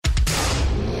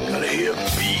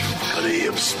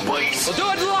spice. We'll do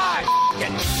it live.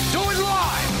 Do it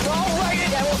live. I'll write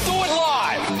it and we'll do it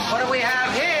live. What do we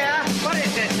have here? What is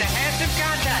this? The handsome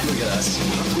contest. Look at us.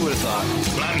 Who would have thought?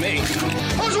 Not me.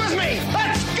 Who's with me?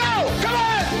 Let's go! Come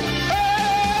on!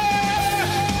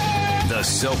 The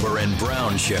Soper and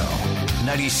Brown Show.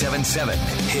 97.7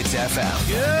 Hits FM.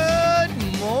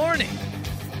 Good morning,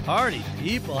 party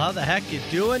people. How the heck you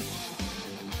doing?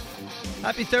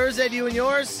 Happy Thursday to you and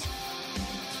yours.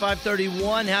 It's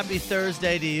 5:31. Happy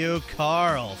Thursday to you,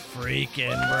 Carl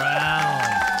freaking Brown.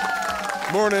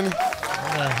 Morning.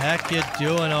 What the heck you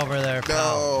doing over there,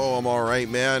 pal? Oh, I'm all right,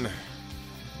 man.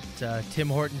 It's, Tim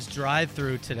Hortons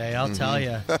drive-through today, I'll tell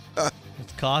you.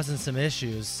 It's causing some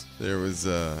issues. There was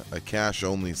a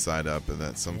cash-only side up, and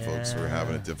that some folks were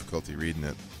having a difficulty reading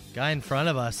it. Guy in front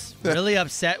of us, really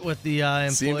upset with the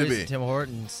employees at Tim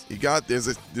Hortons. There's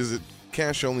a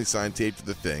cash-only sign taped to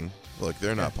the thing. Look,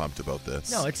 they're not pumped about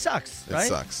this. No, it sucks, right? It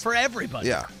sucks. For everybody.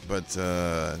 Yeah, but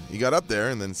he got up there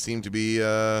and then seemed to be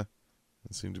that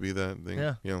thing.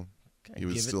 Yeah. You know, he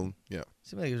was still, yeah.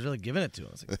 Seemed like he was really giving it to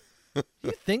us. Like,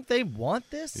 you think they want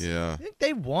this? Yeah. You think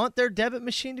they want their debit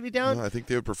machine to be down? No, I think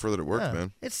they would prefer that it worked,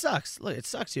 man. It sucks. Look, it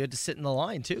sucks. You had to sit in the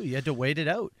line, too. You had to wait it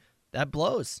out. That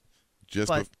blows.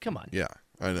 Come on. Yeah,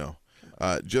 I know.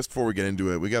 Just before we get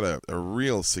into it, we got a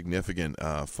real significant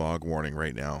fog warning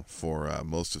right now for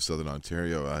most of southern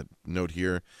Ontario. Note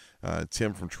here,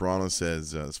 Tim from Toronto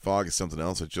says this fog is something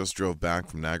else. I just drove back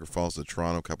from Niagara Falls to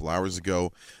Toronto a couple hours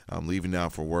ago. I'm leaving now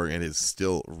for work, and it's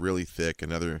still really thick.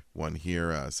 Another one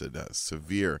here said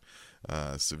severe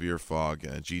fog,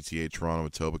 GTA, Toronto,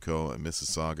 Etobicoke,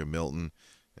 Mississauga, Milton.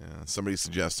 Somebody's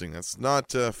suggesting that's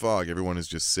not fog. Everyone is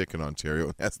just sick in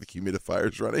Ontario. That's the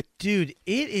humidifiers running. Dude,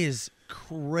 it is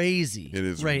crazy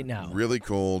right now. Really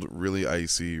cold, really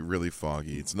icy, really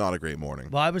foggy. It's not a great morning.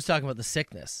 Well, I was talking about the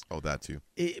sickness. Oh, that too.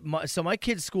 So my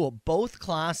kids' school, both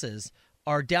classes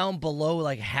are down below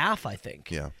like half, I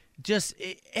think. Yeah. Just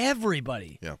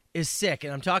everybody is sick.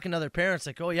 And I'm talking to other parents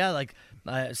like, oh, yeah, like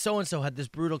so-and-so had this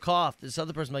brutal cough. This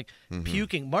other person like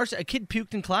puking. A kid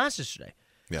puked in class yesterday.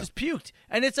 Yeah. Just puked.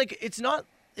 And it's like, it's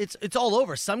all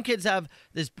over. Some kids have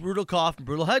this brutal cough and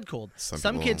brutal head cold.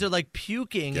 Some kids are like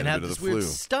puking and have this weird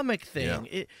stomach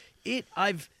thing.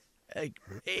 Yeah.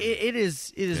 It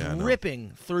is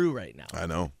ripping through right now. I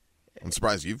know. I'm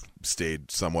surprised you've stayed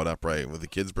somewhat upright with the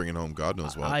kids bringing home God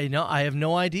knows what. I know. I have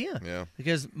no idea. Yeah.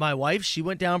 Because my wife, she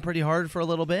went down pretty hard for a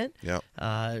little bit. Yeah.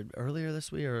 Earlier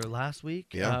this week or last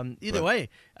week. Yeah. Either way,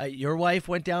 your wife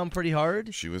went down pretty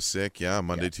hard. She was sick. Yeah.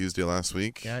 Monday, Tuesday last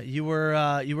week. Yeah. You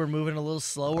were moving a little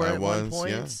slower at one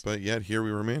point. Yeah. But yet here we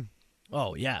remain.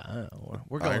 Oh yeah.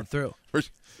 We're going through.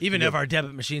 Even if our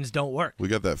debit machines don't work. We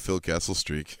got that Phil Kessel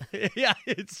streak. Yeah,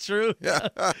 it's true. Yeah.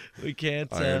 We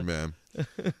can't. Iron Man.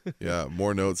 Yeah,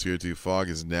 more notes here too. Fog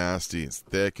is nasty. It's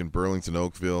thick in Burlington,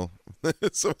 Oakville.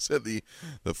 Someone said the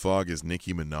fog is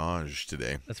Nicki Minaj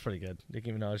today. That's pretty good.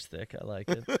 Nicki Minaj thick. I like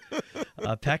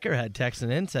it. Pecker had texted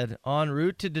in, said, en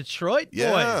route to Detroit,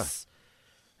 boys.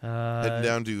 Heading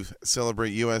down to celebrate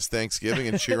U.S. Thanksgiving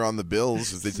and cheer on the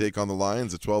Bills as they take on the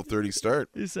Lions at 12:30 start.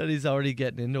 He said he's already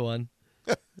getting into one.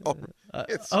 I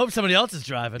hope somebody else is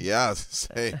driving. Yeah,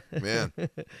 say, man.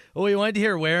 Oh, you wanted to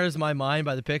hear "Where Is My Mind"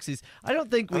 by the Pixies? I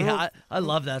don't think we have. I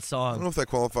love that song. I don't know if that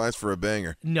qualifies for a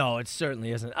banger. No, it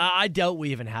certainly isn't. I doubt we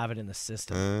even have it in the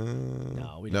system.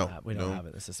 No, we don't have it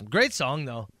in the system. Great song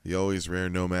though. The always rare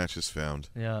no match is found.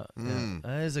 Yeah,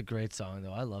 that is a great song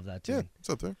though. I love that tune. Yeah, it's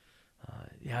up there.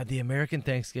 The American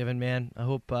Thanksgiving, man. I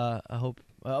hope. Well, I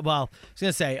was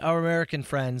gonna say our American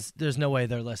friends. There's no way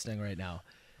they're listening right now.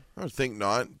 I would think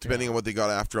not, depending on what they got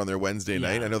after on their Wednesday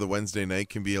night. I know the Wednesday night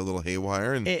can be a little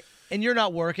haywire. And you're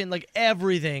not working. Like,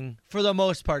 everything, for the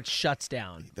most part, shuts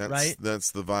down, right?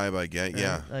 That's the vibe I get,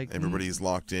 yeah. Like, everybody's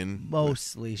locked in.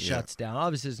 Mostly shuts down.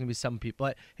 Obviously, there's going to be some people.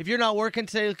 But if you're not working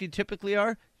today like you typically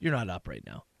are, you're not up right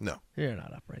now. No. You're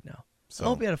not up right now. So, I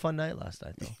hope you had a fun night last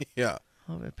night, though. Yeah.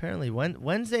 Oh, apparently,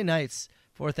 Wednesday nights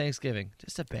for Thanksgiving.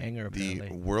 Just a banger, apparently.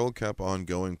 The World Cup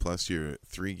ongoing, plus your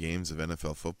 3 games of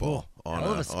NFL football on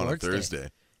a Thursday. Day.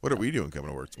 What are we doing coming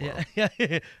to work tomorrow? Yeah.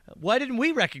 Why didn't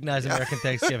we recognize American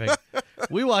Thanksgiving?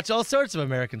 We watch all sorts of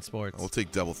American sports. We'll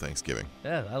take double Thanksgiving.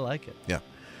 Yeah, I like it. Yeah.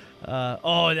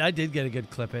 I did get a good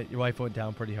clip hit. Your wife went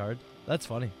down pretty hard. That's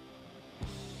funny. I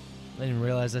didn't even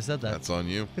realize I said that. That's on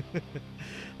you.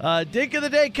 Dink of the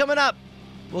day coming up.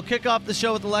 We'll kick off the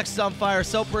show with the Lexus on Fire,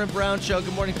 Soper and Brown Show.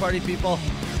 Good morning, party people.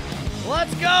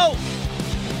 Let's go!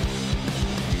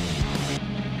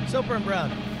 Soper and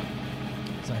Brown.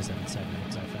 It's 97.7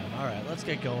 Hits FM. All right, let's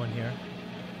get going here.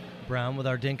 Brown with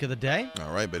our Dink of the day.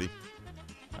 All right, buddy.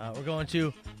 We're going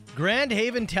to Grand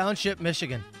Haven Township,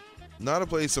 Michigan. Not a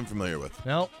place I'm familiar with.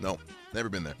 No. No, never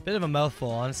been there. Bit of a mouthful,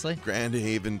 honestly. Grand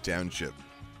Haven Township.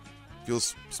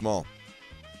 Feels small.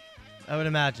 I would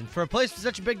imagine. For a place with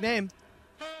such a big name.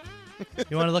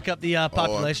 You want to look up the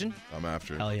population? I'm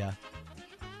after it. Hell yeah.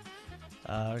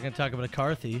 We're going to talk about a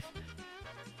car thief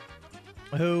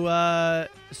who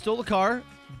stole a car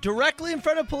directly in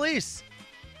front of police.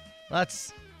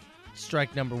 That's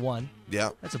strike number one. Yeah.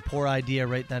 That's a poor idea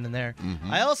right then and there.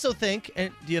 Mm-hmm. I also think,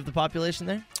 and do you have the population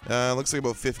there? Looks like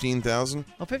about 15,000.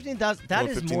 Oh, 15,000. That About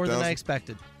is more than 15,000. I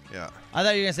expected. Yeah. I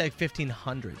thought you were going to say like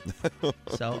 1,500. So,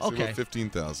 Looks like okay. about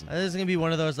 15,000. This is going to be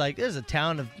one of those, like, there's a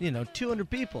town of, 200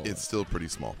 people. It's still pretty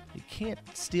small. You can't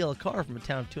steal a car from a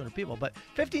town of 200 people. But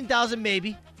 15,000,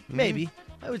 maybe. Maybe.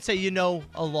 I would say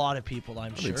a lot of people,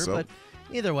 I'm sure. think so. But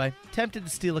either way, attempted to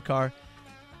steal a car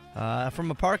from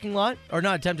a parking lot. Or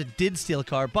not attempted, did steal a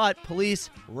car. But police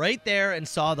right there and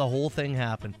saw the whole thing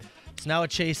happen. So now a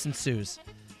chase ensues.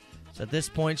 So at this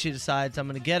point, she decides, I'm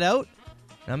going to get out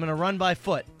and I'm going to run by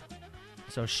foot.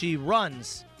 So she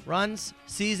runs,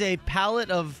 sees a pallet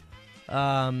of,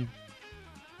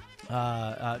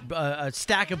 a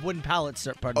stack of wooden pallets,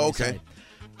 pardon me, Okay. sorry,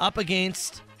 up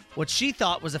against what she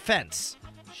thought was a fence.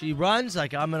 She runs,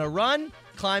 like, I'm going to run,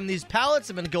 climb these pallets,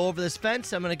 I'm going to go over this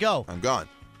fence, I'm going to go. I'm gone.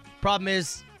 Problem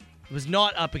is, it was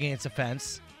not up against a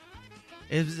fence.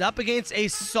 It was up against a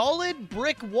solid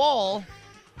brick wall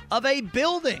of a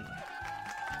building.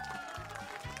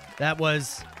 That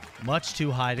was much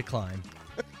too high to climb.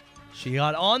 She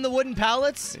got on the wooden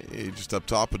pallets Hey, just up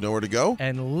top with nowhere to go.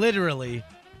 and literally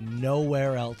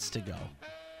nowhere else to go.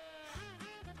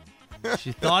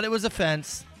 She thought it was a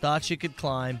fence, thought she could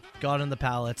climb, got on the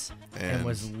pallets, and And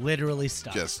was literally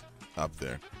stuck. Just up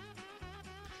there.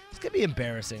 It's going to be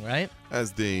embarrassing, right?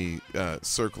 As they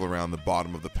circle around the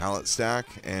bottom of the pallet stack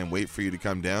and wait for you to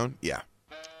come down, yeah.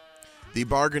 The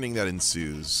bargaining that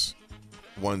ensues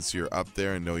once you're up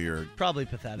there and know you're Probably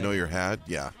pathetic. had,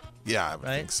 yeah. Yeah, I would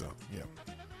Right? think so,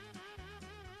 yeah.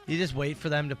 You just wait for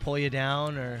them to pull you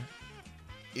down, or...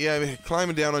 Yeah, I mean,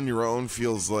 climbing down on your own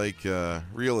feels like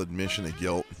real admission of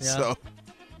guilt. Yeah. So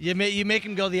You make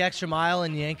him go the extra mile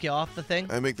and yank you off the thing?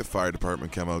 I make the fire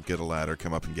department come out, get a ladder,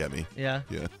 come up and get me. Yeah.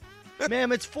 Yeah.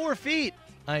 Ma'am, it's 4 feet.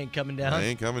 I ain't coming down. I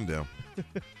ain't coming down.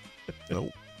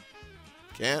 Nope.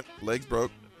 Can't. Legs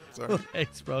broke. Sorry.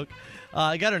 It's broke.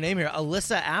 I got her name here,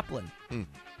 Alyssa Applin.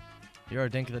 You're our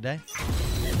dink of the day.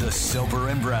 The Soper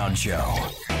and Brown Show.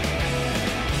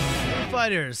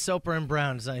 Fighters, Soper and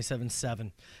Brown,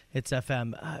 97.7. It's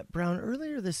FM. Brown,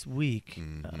 earlier this week,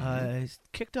 I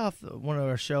kicked off one of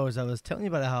our shows. I was telling you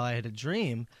about how I had a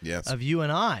dream Yes. of you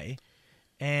and I.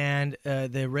 And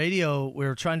the radio, we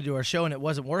were trying to do our show and it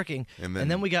wasn't working. And And then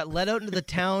then- we got let out into the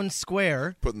town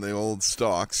square. Putting the old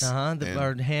stalks. and-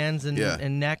 Our hands and, Yeah.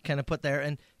 and neck kind of put there,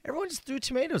 and everyone just threw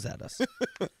tomatoes at us.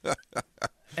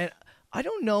 And I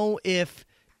don't know if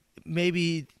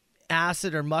maybe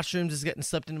acid or mushrooms is getting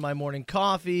slipped into my morning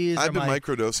coffees. I've or been my,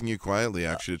 microdosing you quietly,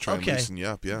 actually, to try okay. and loosen you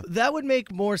up, yeah. That would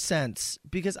make more sense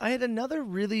because I had another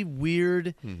really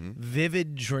weird,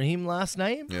 vivid dream last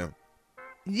night. Yeah.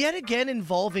 Yet again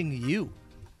involving you.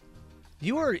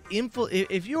 You are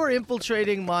if you are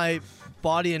infiltrating my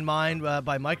body and mind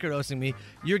by microdosing me,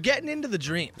 you're getting into the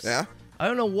dreams. Yeah? I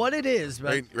don't know what it is,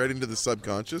 but Right into the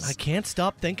subconscious. I can't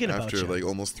stop thinking about After you. like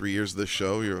almost 3 years of this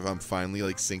show, I'm finally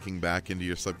like sinking back into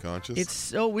your subconscious. It's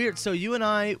so weird. So you and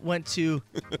I went to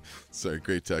Sorry,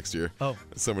 great text here. Oh.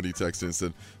 Somebody texted and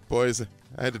said, "Boys,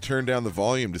 I had to turn down the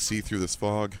volume to see through this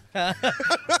fog."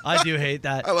 I do hate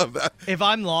that. I love that. If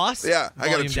I'm lost, Yeah, I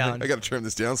volume down. gotta turn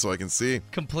this down so I can see.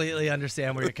 Completely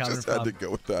understand where you're coming Just had from. to go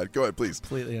with that. Go ahead, please.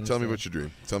 Completely Tell me understand. what you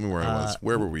dream. Tell me where I was.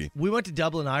 Where were we? We went to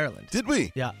Dublin, Ireland. Did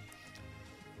we? Yeah.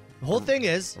 The whole thing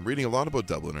is, I'm reading a lot about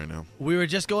Dublin right now. we were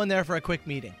just going there for a quick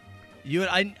meeting. You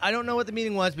and I don't know what the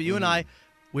meeting was, but you and I,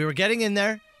 we were getting in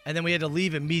there, and then we had to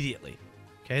leave immediately.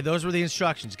 Okay, those were the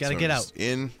instructions. Got to So get out. just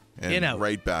in and In, out.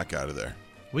 right back out of there.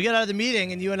 We got out of the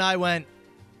meeting, and you and I went,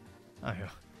 oh,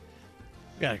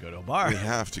 we got to go to a bar. We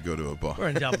have to go to a bar. We're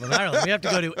in Dublin, Ireland. We have to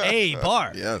go to a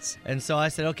bar. Yes. And so I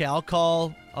said, okay, I'll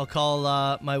call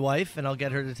my wife, and I'll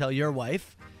get her to tell your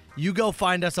wife. You go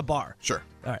find us a bar. Sure.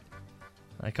 All right.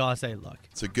 I call and say, look,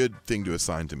 It's a good thing to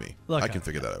assign to me. Look, I can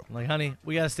figure that out. I'm like, honey,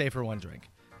 we got to stay for one drink.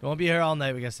 We won't be here all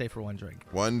night. We got to stay for one drink.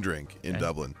 One drink in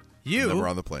Dublin. You- Never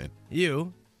on the plane.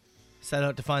 You set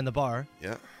out to find the bar.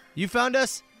 Yeah. You found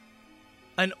us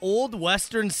an old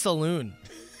Western saloon.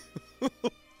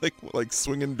 Like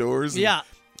swinging doors. And Yeah,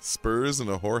 Spurs and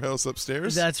a whorehouse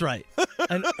upstairs. that's right.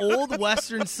 An old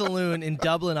Western saloon in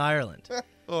Dublin, Ireland.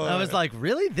 Oh, I was like,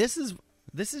 really? This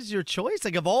is your choice?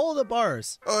 Like, of all the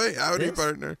bars. Oh, hey, howdy, This-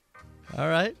 partner. All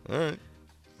right. All right.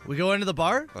 We go into the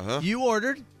bar. Uh-huh. You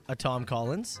ordered a Tom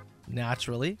Collins,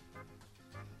 naturally.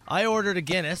 I ordered a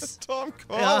Guinness. Tom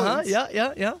Collins.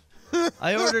 Yeah.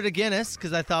 I ordered a Guinness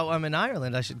because I thought, well, I'm in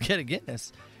Ireland. I should get a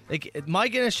Guinness. Like, my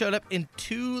Guinness showed up in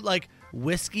 2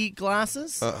 whiskey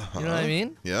glasses. Uh-huh. You know what I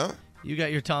mean? Yeah. You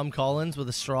got your Tom Collins with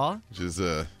a straw. Which is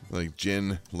like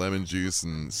gin, lemon juice,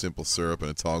 and simple syrup in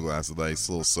a tall glass of ice,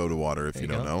 a little soda water if you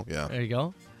don't know. Yeah. There you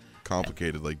go.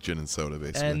 Complicated like gin and soda,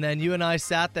 basically. And then you and I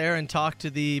sat there and talked to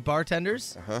the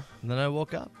bartenders. Uh-huh. And then I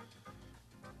woke up.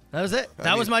 That was it.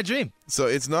 That was my dream. So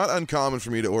it's not uncommon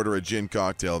for me to order a gin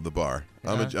cocktail at the bar.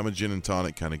 I'm a gin and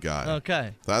tonic kind of guy.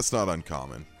 Okay. That's not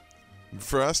uncommon.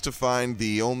 For us to find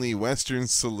the only Western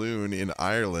saloon in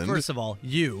Ireland. First of all,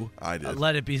 I did.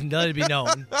 let it be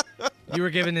known. You were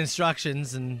given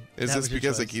instructions, and Is that this was your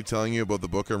because I choice. keep telling you about the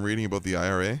book I'm reading about the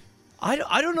IRA?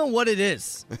 I don't know what it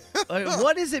is.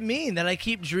 What does it mean that I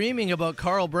keep dreaming about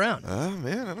Carl Brown?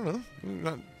 Man, I don't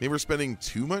know. Maybe we're spending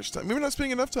too much time. Maybe we're not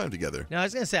spending enough time together. No, I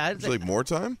was gonna say Would you like more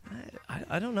time?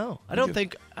 I don't know. I don't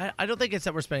think it's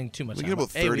that we're spending too much We time. get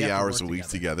about Hey, we 30 have to hours a work week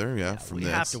together. Yeah, from we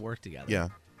this. have to work together. Yeah.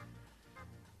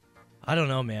 I don't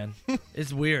know, man.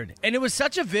 It's weird, and it was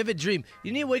such a vivid dream.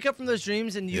 You need to wake up from those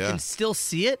dreams, and you Yeah. can still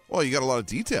see it. Well, you got a lot of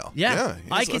detail. Yeah,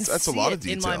 I can that's see a lot it of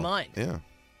detail in my mind. Yeah.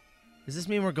 Does this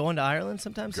mean we're going to Ireland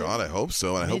sometime soon? God, I hope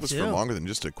so, and I Me hope it's for too. longer than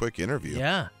just a quick interview.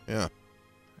 Yeah. Yeah.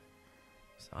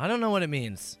 So I don't know what it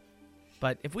means,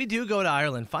 but if we do go to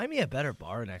Ireland, find me a better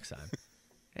bar next time.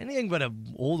 Anything but a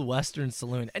old Western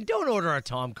saloon, and don't order a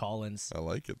Tom Collins. I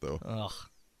like it though. Ugh.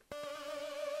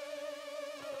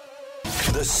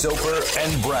 The Soper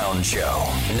and Brown Show.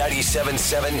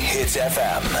 97.7 Hits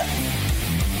FM.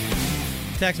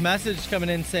 Text message coming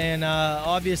in saying,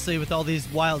 obviously, with all these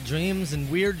wild dreams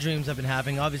and weird dreams I've been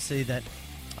having, obviously that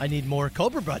I need more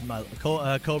Cobra blood in my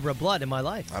Cobra blood in my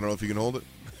life. I don't know if you can hold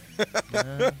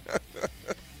it.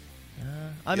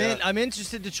 I'm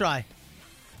interested to try.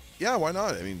 Yeah, why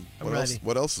not? I mean, I'm ready.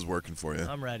 what else is working for you?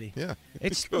 I'm ready. Yeah.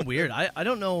 It's been weird. I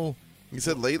don't know. You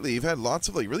said lately you've had lots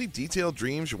of really detailed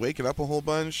dreams. You're waking up a whole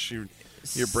bunch. Your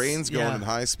brain's going Yeah. in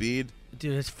high speed.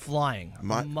 Dude, it's flying a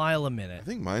mile a minute. I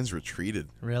think mine's retreated.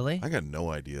 Really? I got no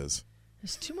ideas.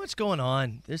 There's too much going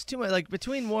on. There's too much,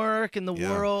 between work and the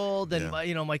Yeah. world and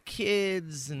Yeah. my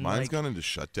kids and Mine's gone into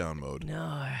shutdown mode. No.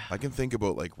 I can think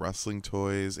about wrestling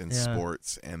toys and Yeah.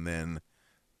 sports, and then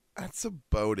that's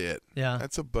about it. Yeah.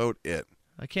 That's about it.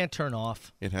 I can't turn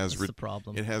off. It has That's the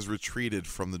problem. It has retreated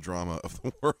from the drama of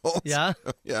the world. Yeah?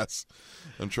 Yes.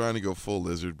 I'm trying to go full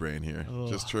lizard brain here. Ugh.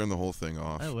 Just turn the whole thing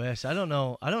off. I wish. I don't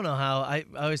know how. I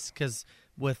always, because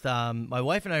with my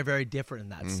wife and I are very different in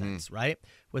that Mm-hmm. sense, right?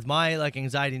 With my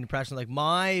anxiety and depression,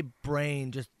 my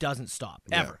brain just doesn't stop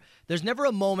Yeah. ever. There's never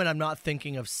a moment I'm not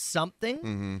thinking of something.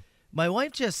 Mm-hmm. My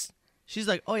wife she's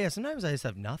like, oh yeah, sometimes I just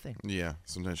have nothing. Yeah.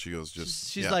 Sometimes she goes just.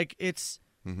 She's yeah. like, it's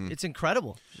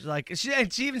incredible. She's like,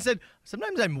 she even said,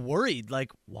 sometimes I'm worried.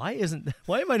 Like, why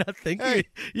am I not thinking? Hey,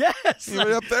 yes, you're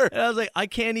right up there. And I was like, I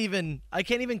can't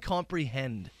even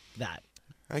comprehend that.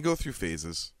 I go through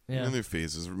phases. Yeah. I go through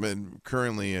phases.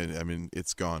 Currently, I mean,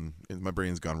 it's gone. My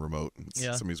brain's gone remote.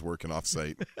 Yeah. Somebody's working off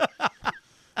site.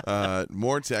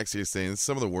 More texts here saying it's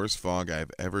some of the worst fog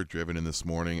I've ever driven in this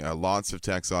morning. Lots of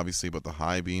texts, obviously, about the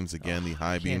high beams. Again, the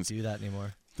high Can't beams. do that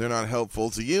anymore. They're not helpful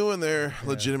to you, and they're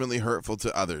legitimately hurtful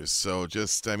to others. So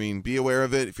just, be aware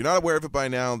of it. If you're not aware of it by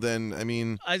now, then,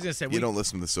 I was gonna say you don't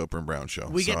listen to the Soper and Brown Show.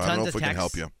 We so get I don't tons know of if we texts. can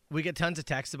help you. We get tons of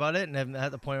texts about it, and I'm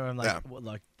at the point where I'm like, Yeah. well,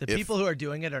 look, the If- people who are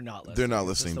doing it are not listening. They're not It's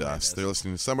just listening the to way it us. is. They're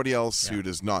listening to somebody else Yeah. who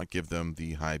does not give them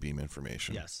the high beam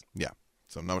information. Yes. Yeah.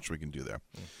 So not much we can do there.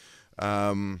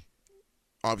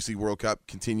 Obviously, World Cup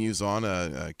continues on.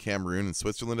 Cameroon and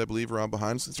Switzerland, I believe, are on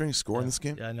behind us. Is there any score in this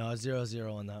game? Yeah, no,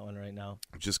 0-0 on that one right now.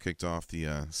 Just kicked off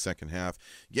the second half.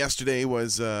 Yesterday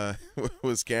was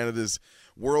was Canada's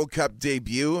World Cup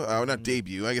debut. Not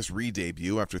debut, I guess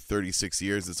re-debut after 36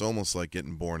 years. It's almost like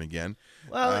getting born again.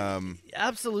 Well,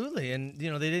 absolutely, and they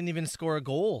didn't even score a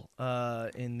goal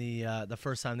in the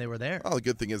first time they were there. Well, the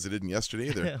good thing is they didn't yesterday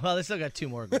either. Well, they still got 2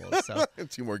 more goals. So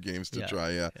 2 more games to Yeah.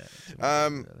 try, yeah. 2 more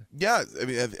games, rather.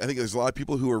 Yeah, I think there's a lot of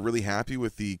people who are really happy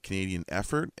with the Canadian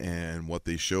effort and what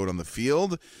they showed on the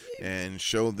field and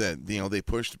showed that, they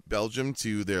pushed Belgium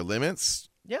to their limits.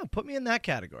 Yeah, put me in that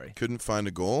category. Couldn't find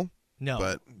a goal. No.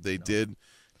 But they did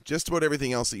just about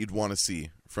everything else that you'd want to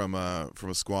see from a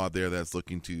squad there that's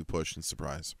looking to push and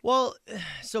surprise. Well,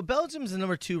 so Belgium's the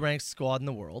number 2 ranked squad in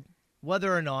the world.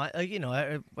 Whether or not,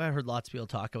 I heard lots of people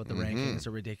talk about the rankings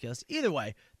are ridiculous. Either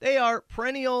way, they are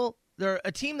perennial. They're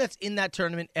a team that's in that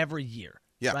tournament every year.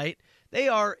 Yeah. Right? They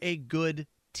are a good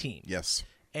team. Yes.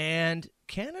 And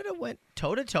Canada went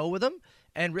toe-to-toe with them.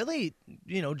 and really,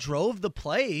 drove the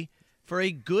play for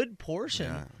a good portion.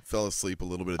 Yeah, fell asleep a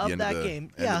little bit at of the end that of the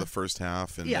game. end of the first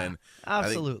half, and then I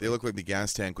absolutely. think they looked like the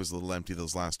gas tank was a little empty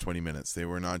those last 20 minutes. They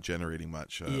were not generating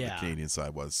much. The Canadian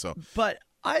side was so. But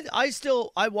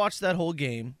I watched that whole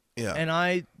game. Yeah. And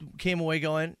I came away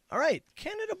going, all right,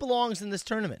 Canada belongs in this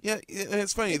tournament. Yeah, and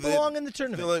it's funny. They belong in the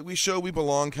tournament. Like, we show we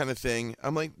belong kind of thing.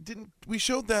 I'm like, didn't we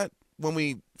showed that when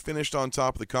we finished on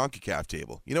top of the CONCACAF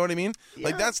table? You know what I mean? Yeah.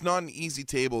 Like, that's not an easy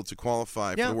table to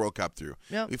qualify for the World Cup through.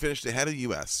 Yeah. We finished ahead of the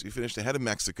U.S. We finished ahead of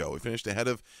Mexico. We finished ahead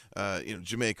of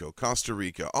Jamaica, Costa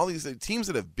Rica, all these teams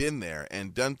that have been there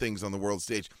and done things on the world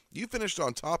stage. You finished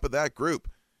on top of that group.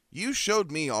 You showed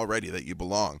me already that you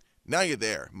belong. Now you're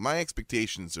there. My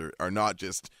expectations are not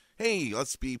just, hey,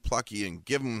 let's be plucky and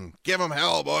give them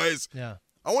hell, boys. Yeah.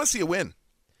 I want to see a win.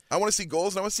 I want to see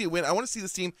goals, and I want to see a win. I want to see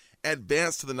this team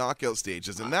advance to the knockout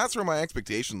stages, and that's where my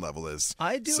expectation level is.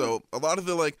 I do. So a lot of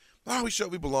the we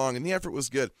showed we belong, and the effort was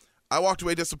good. I walked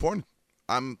away disappointed.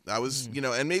 I was,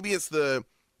 and maybe it's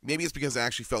because I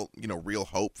actually felt, real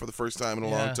hope for the first time in a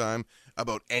long time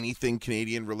about anything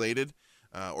Canadian related,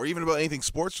 or even about anything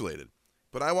sports related.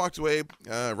 But I walked away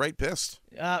right pissed.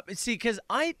 See, because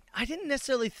I didn't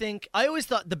necessarily think – I always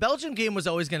thought the Belgium game was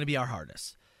always going to be our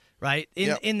hardest, right,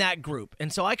 in that group.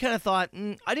 And so I kind of thought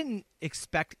I didn't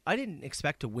expect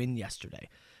to win yesterday.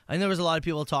 I know there was a lot of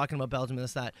people talking about Belgium and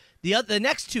this, that. The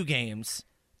next two games,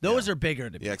 those are bigger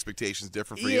to me. The expectations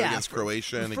different for you against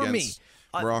Croatia and against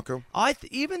Morocco?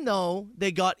 Even though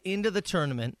they got into the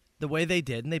tournament the way they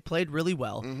did, and they played really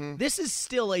well, this is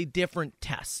still a different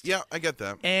test. Yeah, I get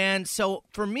that. And so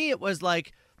for me, it was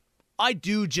like, I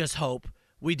do just hope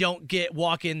we don't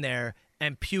walk in there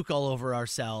and puke all over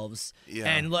ourselves. Yeah.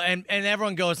 And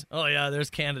everyone goes, oh, yeah, there's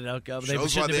Canada. They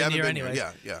shouldn't have been here anyway.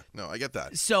 Yeah. No, I get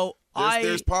that. So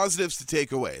there's positives to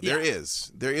take away. Yeah.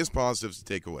 There is positives to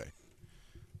take away.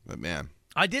 But, man.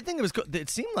 I did think it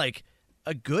seemed like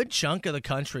a good chunk of the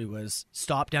country was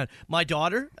stopped down. My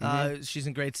daughter, she's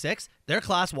in grade 6. Their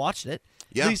class watched it.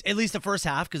 Yeah. At least the first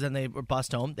half, because then they were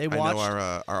bussed home. They watched. I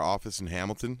know our office in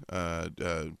Hamilton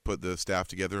put the staff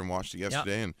together and watched it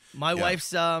yesterday. Yep. And my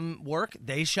wife's work,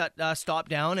 they stopped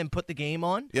down and put the game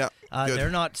on. Yeah, they're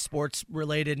not sports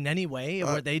related in any way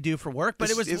what they do for work,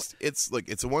 but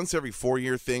it's a once every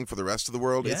 4-year thing for the rest of the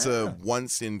world. Yeah. It's a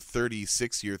once in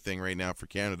 36-year thing right now for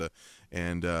Canada.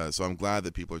 And so I'm glad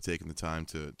that people are taking the time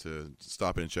to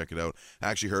stop in and check it out. I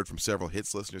actually heard from several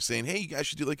Hits listeners saying, hey, you guys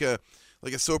should do like a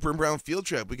Soper and Brown field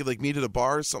trip. We could meet at a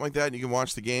bar or something like that, and you can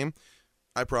watch the game.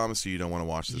 I promise you don't want to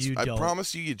watch this. I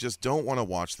promise you just don't want to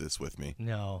watch this with me.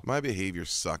 No. My behavior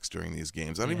sucks during these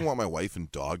games. I don't even want my wife and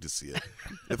dog to see it.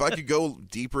 If I could go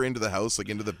deeper into the house, like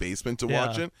into the basement to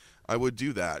watch it, I would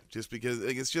do that, just because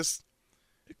it's just...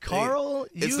 Carl,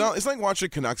 it's like watching a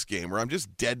Canucks game where I'm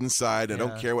just dead inside. I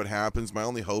don't care what happens. My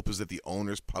only hope is that the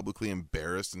owner's publicly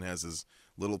embarrassed and has his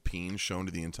little peen shown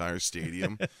to the entire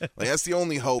stadium. That's the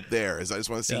only hope there, is I just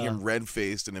want to see him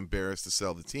red-faced and embarrassed to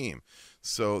sell the team.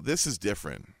 So this is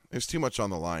different. There's too much on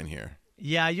the line here.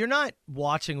 Yeah, you're not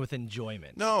watching with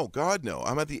enjoyment. No, God, no.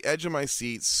 I'm at the edge of my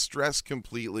seat, stressed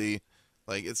completely.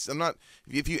 I'm not.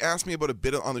 If you ask me about a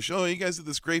bit on the show, you guys did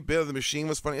this great bit. The machine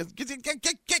was funny. Get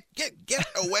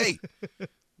away.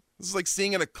 This is like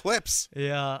seeing an eclipse.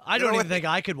 Yeah, I don't even think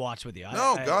I could watch with you.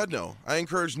 No, God, no. I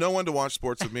encourage no one to watch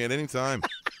sports with me at any time.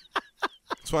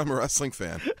 That's why I'm a wrestling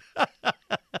fan.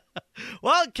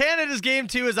 Well, Canada's game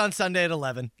 2 is on Sunday at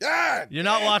 11. You're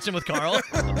not watching with Carl.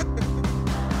 Here's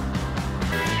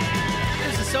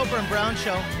the Soper and Brown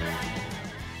Show.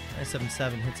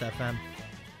 977 Hits FM.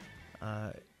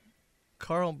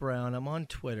 Carl Brown, I'm on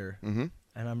Twitter, and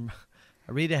I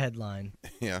read a headline.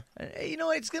 Yeah.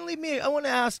 It's going to leave me. I want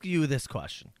to ask you this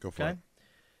question. Go for it.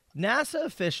 NASA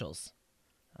officials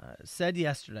said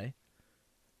yesterday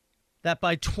that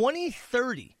by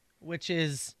 2030, which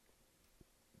is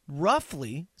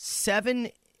roughly 7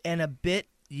 and a bit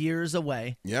years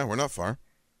away. Yeah, we're not far.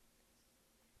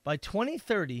 By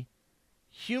 2030,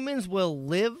 humans will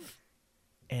live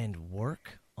and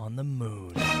work on the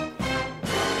moon.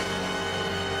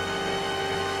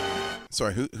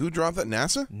 Sorry, who dropped that?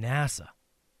 NASA? NASA.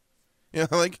 Yeah,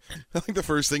 I think the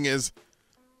first thing is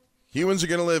humans are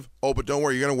going to live. Oh, but don't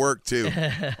worry, you're going to work too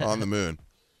on the moon.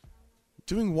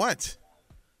 Doing what?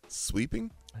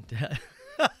 Sweeping?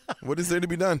 What is there to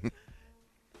be done?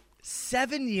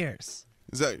 7 years.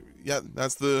 Is that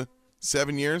that's the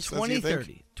 7 years?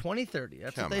 2030. 2030.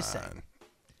 That's what they say.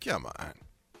 Come on.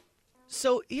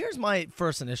 So here's my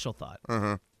first initial thought.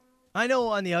 I know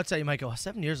on the outside you might go,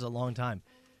 7 years is a long time.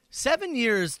 7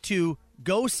 years to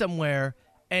go somewhere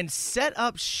and set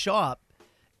up shop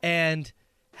and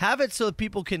have it so that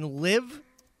people can live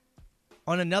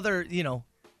on another,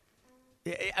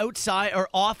 outside or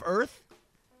off Earth.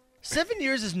 7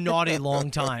 years is not a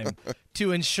long time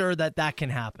to ensure that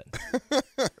can happen.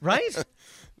 Right?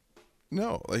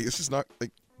 No, it's just not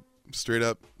straight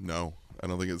up. No, I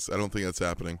don't think that's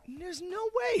happening. There's no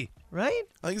way, right?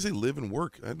 I think they live and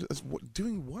work.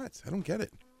 Doing what? I don't get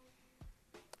it.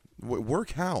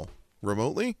 Work how?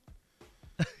 Remotely?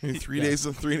 3 days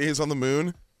on the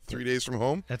moon, 3 days from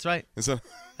home. That's right.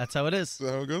 That's how it is. Is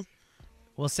that how it goes?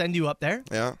 We'll send you up there.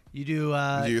 Yeah. You do.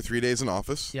 You do 3 days in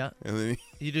office. Yeah. And then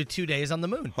you do 2 days on the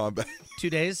moon.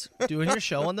 2 days doing your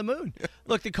show on the moon. Yeah.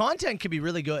 Look, the content could be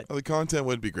really good. Well, the content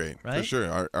would be great, right? For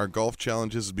sure. Our golf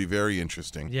challenges would be very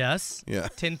interesting. Yes. Yeah.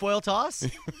 Tinfoil toss.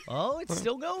 Oh, it's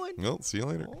still going. Well, see you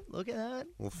later. Oh, look at that.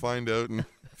 We'll find out in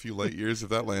a few light years if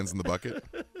that lands in the bucket.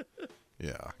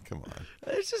 Yeah, come on.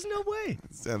 There's just no way.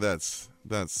 That's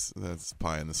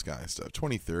pie in the sky stuff.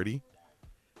 2030.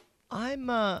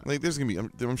 There's gonna be.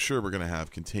 I'm sure we're gonna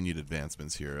have continued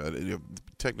advancements here.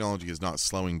 Technology is not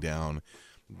slowing down.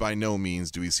 By no means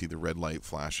do we see the red light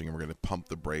flashing, and we're gonna pump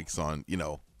the brakes on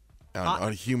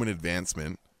on human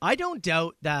advancement. I don't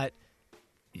doubt that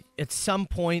at some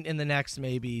point in the next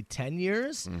maybe 10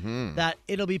 years that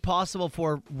it'll be possible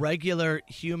for regular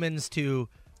humans to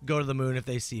go to the moon if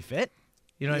they see fit.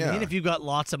 You know what I mean? If you've got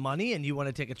lots of money and you want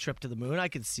to take a trip to the moon, I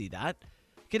could see that.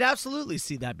 Could absolutely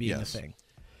see that being a thing.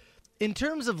 In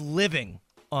terms of living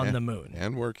on the moon.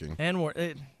 And working.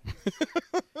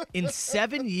 In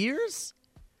 7 years?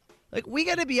 We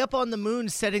got to be up on the moon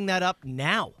setting that up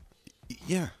now.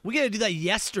 Yeah. We got to do that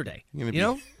yesterday. You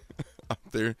know?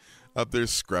 Up there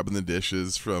scrubbing the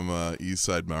dishes from East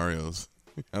Side Mario's.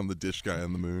 I'm the dish guy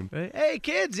on the moon. Right? Hey,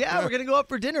 kids, we're going to go up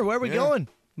for dinner. Where are we going?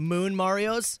 Moon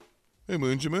Mario's. Hey,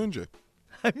 Moonja Moonja.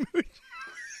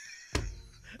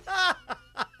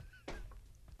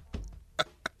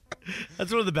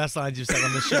 That's one of the best lines you've said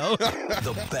on the show.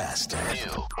 The best. A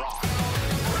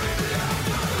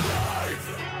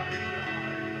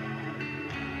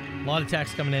lot of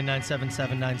texts coming in,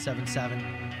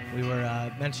 977-977. We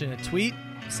were mentioning a tweet.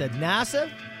 Said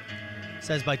NASA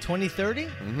says by 2030,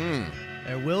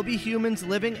 there will be humans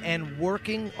living and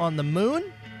working on the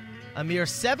moon a mere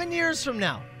 7 years from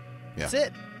now. Yeah. That's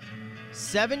it.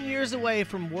 7 years away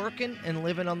from working and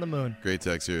living on the moon. Great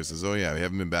text here. It says, we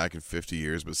haven't been back in 50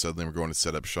 years, but suddenly we're going to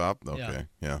set up shop. Okay.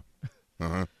 Yeah.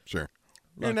 Sure.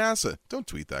 You're NASA. Don't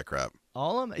tweet that crap.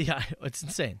 It's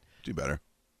insane. Do better.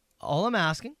 All I'm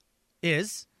asking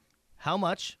is, how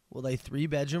much will a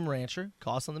 3-bedroom rancher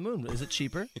cost on the moon? Is it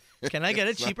cheaper? Can I get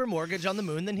a cheaper mortgage on the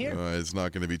moon than here? No, it's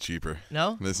not going to be cheaper.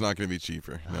 No? It's not going to be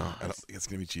cheaper. No, I don't think it's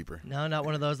going to be cheaper. No, not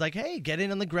one of those hey, get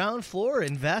in on the ground floor,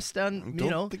 invest on,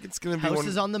 think it's gonna be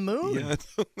houses on the moon.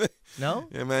 Yeah. No?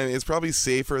 Yeah, man, it's probably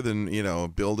safer than,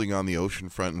 building on the ocean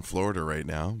front in Florida right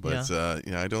now. But,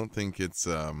 I don't think it's,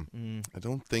 I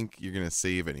don't think you're going to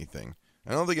save anything.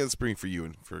 I don't think it's spring for you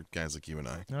and for guys like you and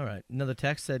I. All right. Another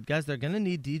text said, guys, they're going to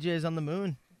need DJs on the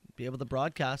moon. Be able to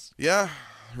broadcast. Yeah.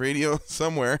 Radio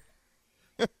somewhere.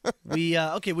 We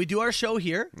do our show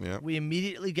here. Yeah. We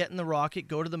immediately get in the rocket,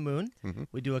 go to the moon. Mm-hmm.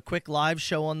 We do a quick live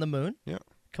show on the moon. Yeah.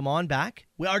 Come on back.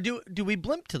 Do we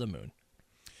blimp to the moon?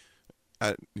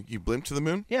 You blimp to the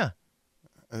moon? Yeah.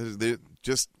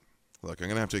 Look, I'm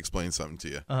going to have to explain something to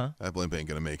you. That blimp ain't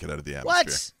going to make it out of the What?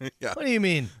 atmosphere. Yeah. What do you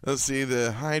mean? Let's see,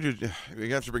 the hydrogen.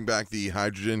 We have to bring back the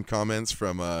hydrogen comments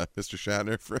from Mr.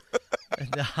 Shatner.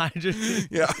 The hydrogen?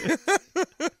 Yeah.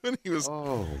 When he was,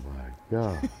 oh, my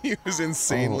God. He was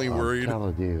insanely worried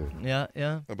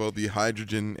Yeah. about the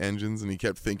hydrogen engines, and he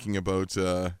kept thinking about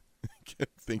the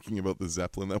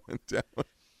Zeppelin that went down.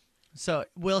 So,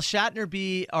 will Shatner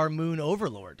be our moon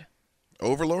overlord?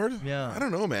 Overlord? Yeah. I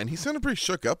don't know, man. He sounded pretty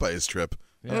shook up by his trip.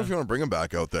 I don't know if you want to bring him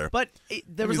back out there. But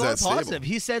there was a lot of positive.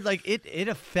 He said, it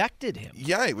affected him.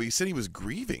 Yeah, he said he was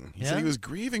grieving. He said he was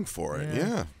grieving for it.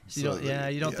 Yeah. So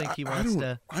you don't think he wants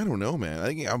to... I don't know, man. I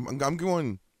think I'm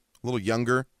going a little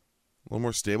younger, a little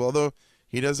more stable, although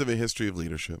he does have a history of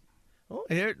leadership. Oh,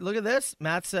 here, look at this.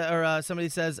 Matt's, somebody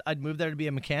says, I'd move there to be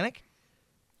a mechanic.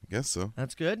 I guess so.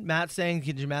 That's good. Matt's saying,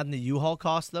 could you imagine the U-Haul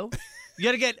cost, though? You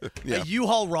got to get a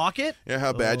U-Haul rocket? Yeah,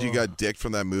 how bad you got dicked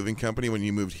from that moving company when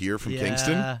you moved here from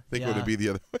Kingston? I think would it be the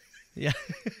other way? Yeah.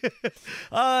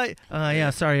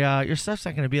 Sorry. Your stuff's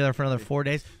not going to be there for another 4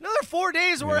 days. Another 4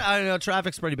 days? I don't know.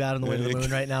 Traffic's pretty bad on the way to the moon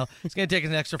right now. It's going to take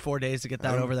an extra 4 days to get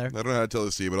that over there. I don't know how to tell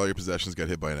this to you, but all your possessions got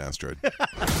hit by an asteroid. Park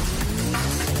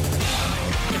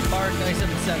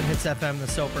 97.7 Hits FM, the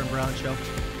Soper and Brown Show.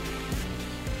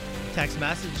 Text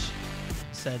message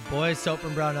said, boys, Soper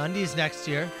and Brown undies next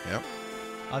year. Yep.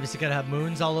 Obviously got to have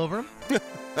moons all over them.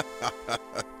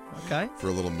 Okay. for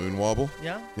a little moon wobble.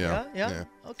 Yeah.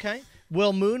 Okay.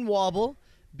 Will Moon Wobble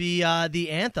be the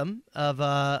anthem of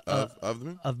the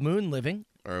moon? of moon living?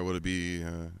 Or would it be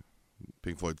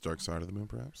Pink Floyd's Dark Side of the Moon,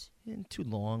 perhaps? Too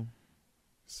long.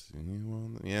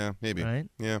 Yeah, maybe. Right.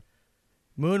 Yeah.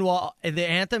 The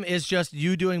anthem is just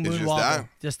you doing It's moon just wobble. that?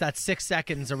 Just that 6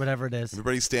 seconds or whatever it is.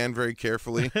 Everybody stand very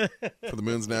carefully for the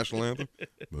Moon's national anthem.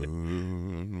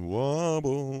 Moon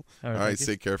wobble. All right,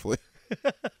 say carefully.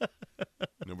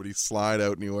 Nobody slide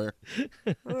out anywhere.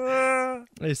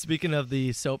 Hey, speaking of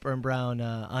the Soper and Brown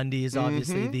undies,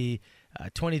 obviously the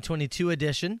 2022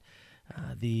 edition.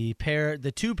 The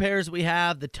two pairs we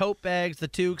have, the tote bags, the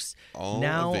toques, all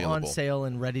now available on sale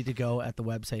and ready to go at the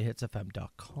website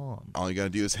hitsfm.com. All you got to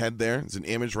do is head there. There's an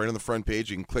image right on the front page.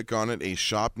 You can click on it, a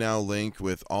shop now link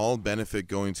with all benefit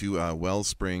going to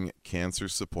Wellspring Cancer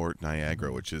Support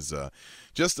Niagara, which is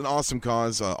just an awesome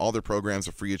cause. All their programs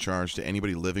are free of charge to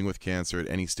anybody living with cancer at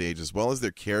any stage, as well as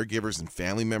their caregivers and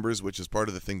family members, which is part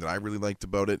of the thing that I really liked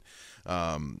about it.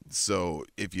 So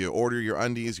if you order your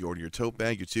undies, you order your tote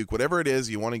bag, your toque, whatever it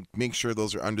is, you want to make sure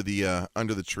those are under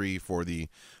the tree for the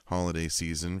holiday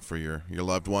season for your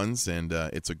loved ones, and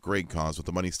it's a great cause with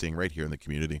the money staying right here in the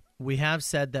community. We have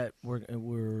said that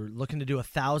we're looking to do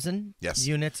 1,000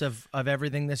 units of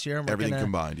everything this year. And we're everything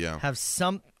combined, yeah. Have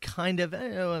some kind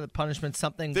of punishment,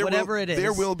 something, it is.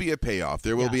 There will be a payoff.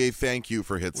 There will be a thank you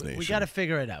for Hits Nation. We got to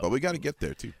figure it out. But we got to get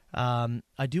there, too.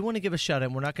 I do want to give a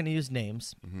shout-out. We're not going to use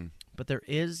names, but there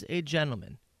is a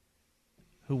gentleman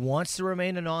who wants to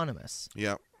remain anonymous.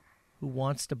 Yeah. Who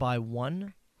wants to buy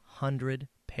 100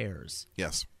 pairs.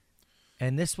 Yes.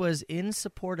 And this was in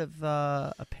support of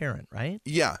a parent, right?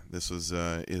 Yeah, this was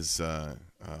I'll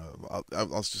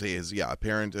just say a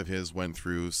parent of his went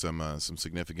through some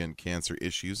significant cancer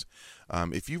issues.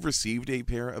 If you've received a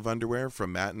pair of underwear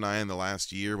from Matt and I in the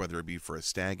last year, whether it be for a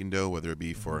stag and doe, whether it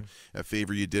be for a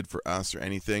favor you did for us or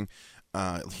anything,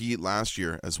 he last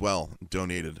year as well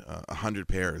donated 100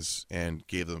 pairs and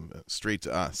gave them straight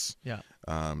to us. Yeah.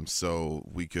 So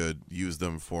we could use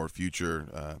them for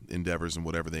future endeavors and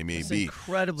whatever they may be.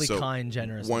 Incredibly kind,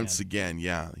 generous. Once again,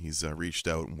 he's reached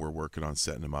out and we're working on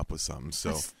setting him up with something.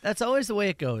 So that's always the way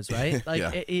it goes, right?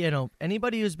 Like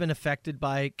anybody who's been affected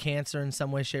by cancer in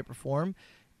some way, shape, or form.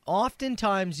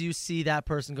 Oftentimes you see that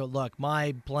person go, look,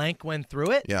 my blank went through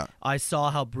it. Yeah. I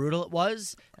saw how brutal it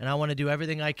was, and I want to do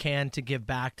everything I can to give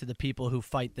back to the people who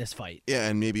fight this fight. Yeah,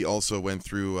 and maybe also went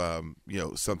through,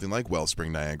 something like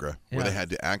Wellspring Niagara, where they had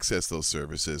to access those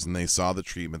services, and they saw the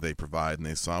treatment they provide, and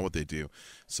they saw what they do.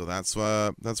 So that's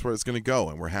where it's going to go,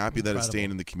 and we're happy that it's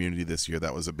staying in the community this year.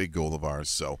 That was a big goal of ours.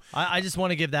 So I just want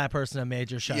to give that person a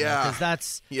major shout out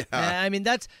because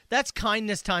that's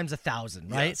kindness times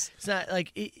 1,000, right? Yes. It's not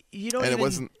like you don't. And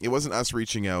even, it wasn't us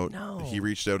reaching out. No. He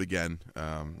reached out again,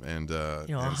 and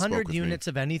 100 units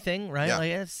of anything, right? Yeah.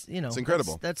 Like it's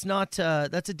incredible. That's not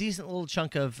that's a decent little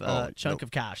chunk of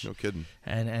of cash. No kidding.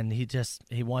 And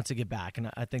he wants to get back, and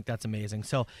I think that's amazing.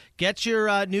 So get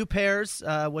your new pairs,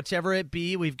 whichever it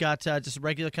be. We've got just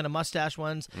regular kind of mustache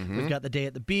ones. We've got the day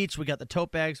at the beach. We got the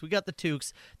tote bags. We got the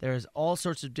toques. There's all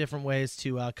sorts of different ways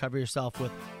to cover yourself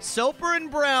with Soper and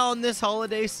Brown this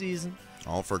holiday season.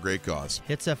 All for a great cause.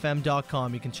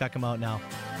 Hitsfm.com. You can check them out now.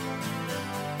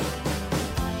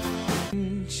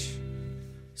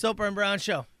 Soper and Brown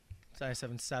Show.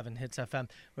 977 Hits FM.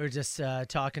 We were just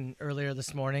talking earlier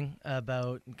this morning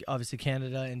about obviously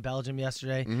Canada and Belgium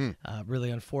yesterday. Really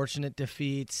unfortunate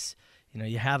defeats.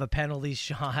 You have a penalty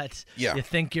shot. Yeah. You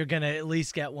think you're going to at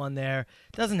least get one there.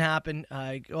 Doesn't happen.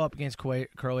 Go up against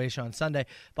Croatia on Sunday.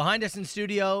 Behind us in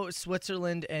studio,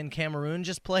 Switzerland and Cameroon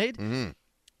just played.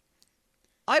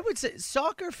 I would say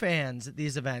soccer fans at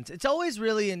these events, it's always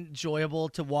really enjoyable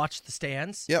to watch the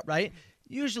stands, right?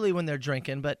 Usually when they're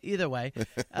drinking, but either way,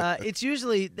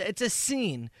 it's a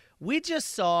scene. We just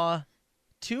saw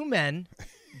two men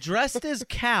dressed as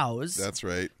cows. That's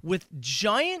right. With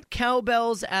giant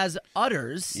cowbells as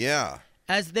udders. Yeah.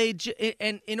 As they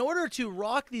and in order to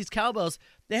rock these cowbells,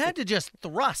 they had to just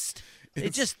thrust. They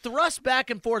just thrust back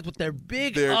and forth with their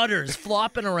big udders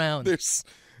flopping around.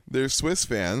 They're Swiss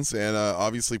fans and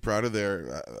obviously proud of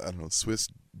their Swiss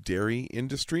dairy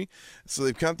industry. So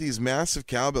they've got these massive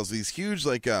cowbells, these huge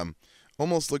they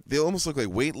almost look like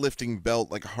weightlifting belt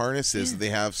like harnesses that they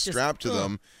have strapped to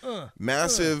them.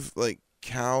 Massive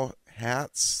cow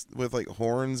hats with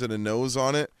horns and a nose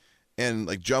on it, and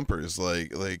jumpers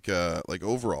like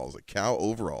overalls, like cow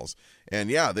overalls. And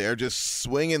they are just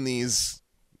swinging these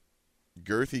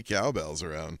girthy cowbells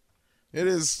around. It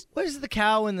is. What is the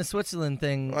cow and the Switzerland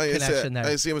thing connection there? I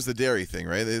assume it's the dairy thing,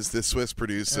 right? It's the Swiss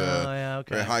produce very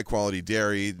high quality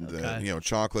dairy,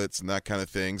 chocolates and that kind of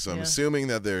thing. So I'm assuming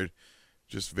that they're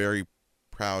just very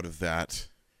proud of that.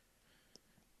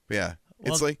 But yeah,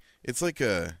 well, it's like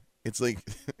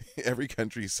every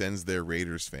country sends their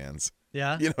Raiders fans.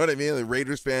 Yeah, you know what I mean? The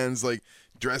Raiders fans like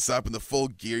dress up in the full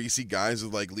gear. You see guys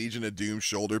with like Legion of Doom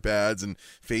shoulder pads and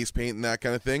face paint and that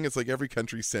kind of thing. It's like every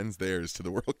country sends theirs to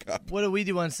the World Cup. What do we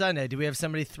do on Sunday? Do we have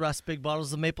somebody thrust big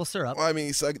bottles of maple syrup? Well, I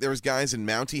mean, there was guys in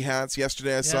Mountie hats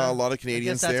yesterday. I saw a lot of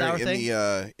Canadians there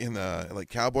in the like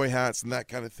cowboy hats and that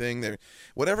kind of thing. There,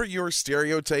 whatever your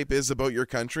stereotype is about your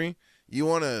country, you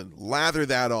want to lather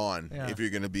that on if you're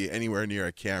going to be anywhere near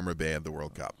a camera bay at the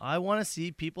World Cup. I want to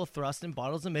see people thrusting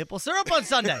bottles of maple syrup on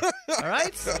Sunday. All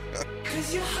right?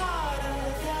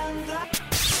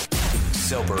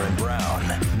 Soper and Brown,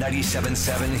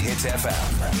 97.7 Hits FM.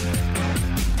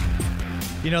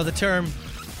 You know, the term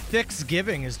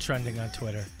Thicksgiving is trending on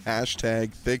Twitter. Hashtag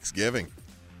Thicksgiving.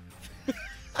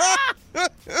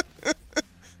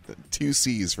 2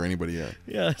 C's for anybody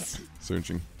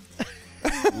searching.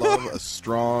 Love a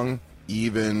strong,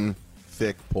 even,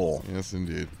 thick pull. Yes,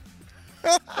 indeed.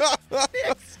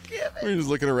 We're just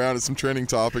looking around at some trending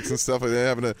topics and stuff like that,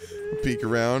 having a peek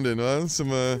around and Goes,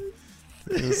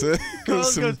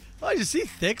 I just see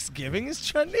Thicksgiving is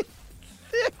trending.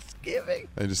 Thicksgiving.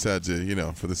 I just had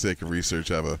to, for the sake of research,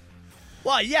 have a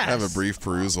brief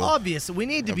perusal. Obviously, we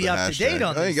need to be up to date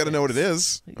on this. You got to know what it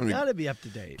is. You got to be up to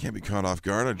date. Can't be caught off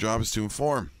guard. Our job is to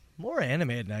inform. More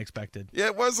animated than I expected. Yeah,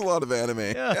 it was a lot of anime.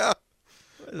 Yeah.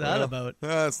 What is that about?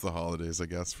 That's the holidays, I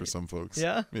guess, for some folks.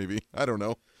 Yeah? Maybe. I don't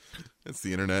know. It's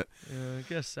the internet. I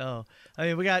guess so. I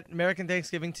mean, we got American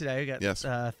Thanksgiving today. We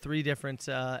got 3 different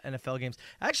NFL games.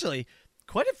 Actually,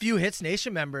 quite a few Hits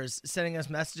Nation members sending us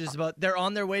messages about they're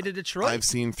on their way to Detroit. I've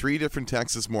seen 3 different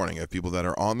texts this morning of people that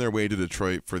are on their way to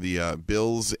Detroit for the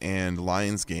Bills and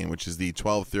Lions game, which is the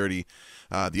 12:30,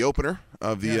 the opener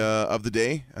of the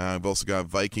day. We've also got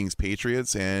Vikings,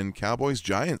 Patriots, and Cowboys,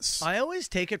 Giants. I always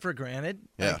take it for granted.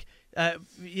 Yeah.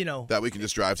 That we can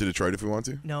just drive to Detroit if we want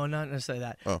to? No, not necessarily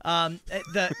that. Oh.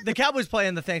 The Cowboys play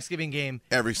in the Thanksgiving game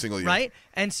every single year. Right?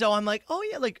 And so I'm like, oh,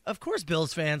 yeah, like, of course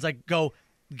Bills fans, like, go,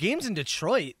 games in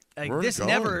Detroit. Like,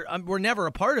 we're never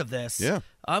a part of this. Yeah.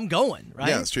 I'm going, right?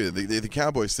 Yeah, it's true. The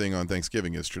Cowboys thing on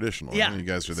Thanksgiving is traditional. Yeah. Right? You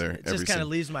guys are there It just kind of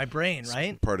leaves my brain,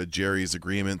 right? Part of Jerry's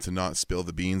agreement to not spill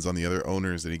the beans on the other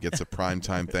owners that he gets a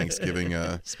primetime Thanksgiving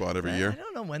spot every year. I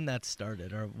don't know when that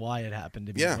started or why it happened,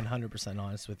 to be 100%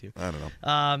 honest with you. I don't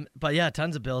know. But yeah,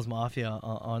 tons of Bills Mafia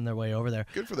on their way over there.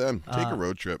 Good for them. Take a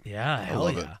road trip. Yeah,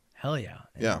 hell yeah. It. Hell yeah.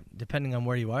 And yeah. Depending on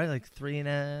where you are, like 3 and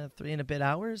a bit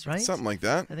hours, right? Something like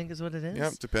that. I think is what it is.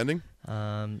 Yeah, depending.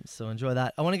 So enjoy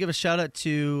that. I want to give a shout out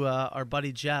to our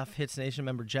buddy Jeff, Hits Nation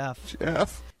member Jeff.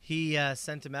 He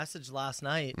sent a message last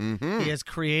night. Mm-hmm. He has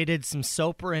created some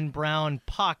Soper and Brown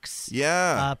pucks.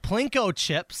 Yeah. Plinko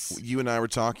chips. You and I were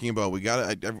talking about,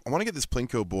 I want to get this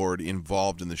Plinko board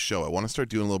involved in the show. I want to start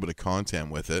doing a little bit of content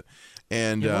with it.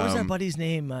 And what was that buddy's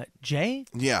name? Jay?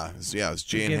 Yeah, it's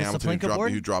Jay and Hamilton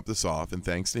who dropped this off, and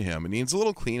thanks to him. It needs a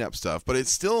little cleanup stuff, but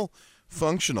it's still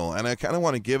functional, and I kind of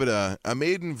want to give it a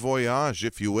maiden voyage,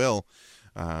 if you will.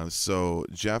 So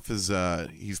Jeff is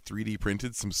he's 3D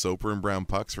printed some Soper and Brown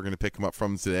pucks. We're going to pick them up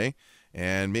from today,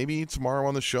 and maybe tomorrow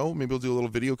on the show, maybe we'll do a little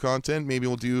video content. Maybe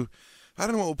we'll do, I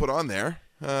don't know what we'll put on there.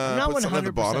 I'm not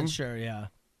 100% sure. Yeah,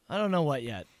 I don't know what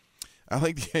yet. I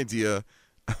like the idea.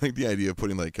 I like the idea of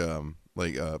putting like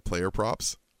player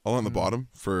props all on the bottom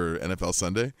for NFL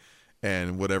Sunday,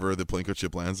 and whatever the Plinko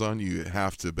chip lands on, you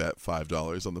have to bet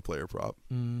 $5 on the player prop,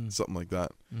 something like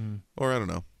that, or I don't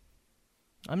know.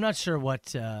 I'm not sure what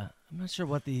the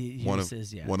use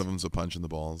is yet. One of them's a punch in the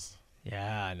balls.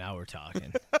 Yeah, now we're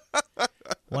talking.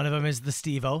 One of them is the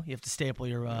Steve-O. You have to staple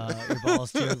your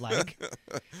balls to your leg.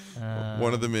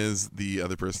 One of them is the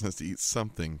other person has to eat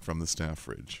something from the staff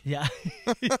fridge. Yeah.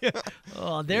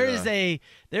 Oh, there is a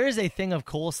thing of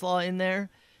coleslaw in there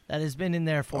that has been in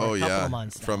there for a couple of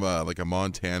months now. From like a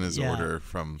Montana's order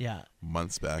from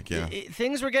months back. Yeah,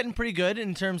 things were getting pretty good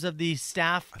in terms of the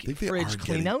staff fridge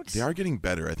cleanouts. They are getting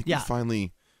better. I think we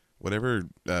finally. Whatever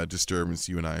disturbance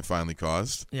you and I finally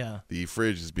caused, the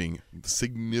fridge is being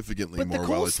significantly more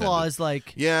well attended. But the coleslaw is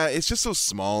like... Yeah, it's just so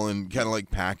small and kind of like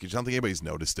packaged. I don't think anybody's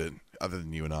noticed it other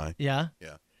than you and I. Yeah?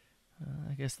 Yeah.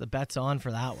 I guess the bet's on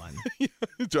for that one.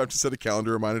 Do I have to set a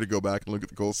calendar reminder to go back and look at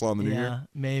the coleslaw in the new year? Yeah,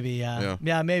 maybe. Yeah,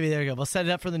 maybe. There you go. We'll set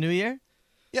it up for the new year?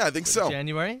 Yeah, I think so.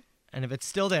 January. And if it's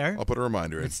still there... I'll put a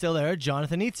reminder in. If it's still there,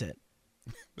 Jonathan eats it.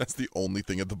 That's the only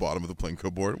thing at the bottom of the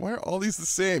Plinko board. Why are all these the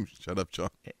same? Shut up, John.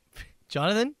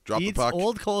 Jonathan Drop the eats puck.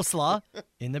 old coleslaw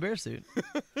in the bear suit.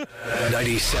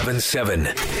 97.7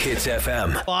 Hits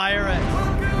FM. Fire it.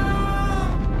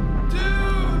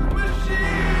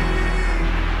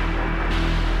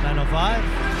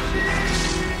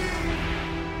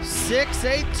 905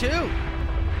 682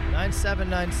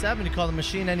 9797. You call the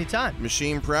machine anytime.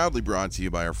 Machine proudly brought to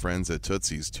you by our friends at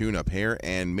Tootsie's Tune-Up Hair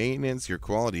and Maintenance, your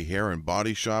quality hair and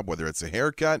body shop, whether it's a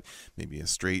haircut, maybe a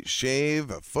straight shave,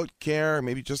 a foot care,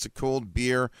 maybe just a cold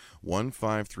beer.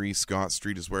 153 Scott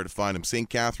Street is where to find them. St.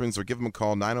 Catharines, or give them a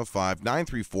call,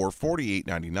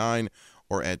 905-934-4899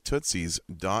 or at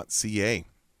tootsies.ca.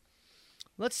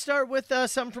 Let's start with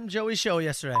something from Joey's show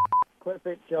yesterday. Clip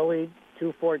it, Joey,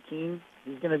 214.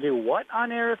 He's going to do what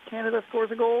on air if Canada scores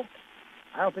a goal?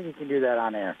 I don't think he can do that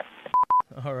on air.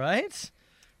 All right.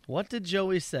 What did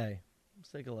Joey say? Let's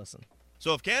take a listen.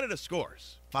 So if Canada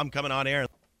scores, if I'm coming on air.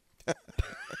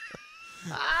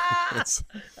 So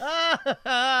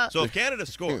if Canada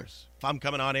scores, if I'm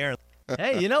coming on air.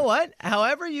 Hey, you know what?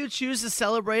 However you choose to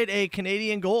celebrate a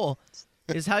Canadian goal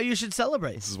is how you should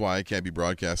celebrate. This is why I can't be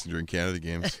broadcasting during Canada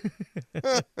games.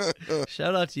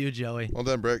 Shout out to you, Joey. Well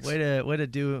done, Bricks. Way to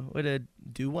do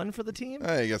one for the team.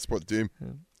 Hey, you got to support the team.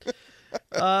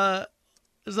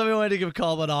 Somebody wanted to give a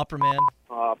call about Opera Man.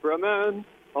 Opera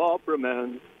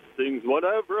man, sings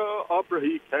whatever opera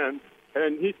he can.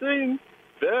 Can he sing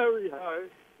very high?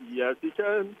 Yes, he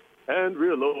can. And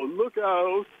real low, look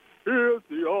out, here's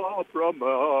the opera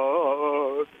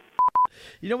man.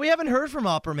 You know, we haven't heard from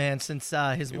Opera Man since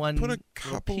his one Put a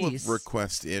couple piece. of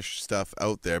request-ish stuff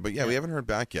out there, but we haven't heard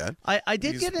back yet. I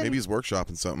did get maybe he's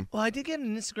workshopping something. Well, I did get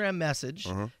an Instagram message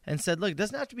and said, look, it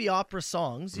doesn't have to be opera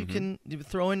songs. You can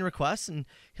throw in requests and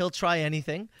he'll try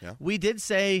anything. Yeah. We did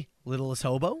say Littlest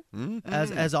Hobo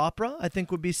as opera, I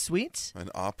think would be sweet. An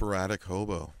operatic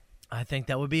hobo. I think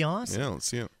that would be awesome. Yeah, let's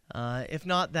see it. If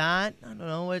not that, I don't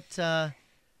know, what do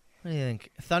you think?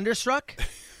 Thunderstruck?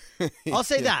 I'll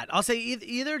say that. I'll say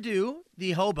either do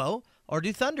the hobo or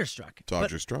do Thunderstruck.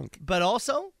 Dodger's drunk. But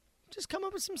also, just come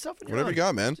up with some stuff. Whatever you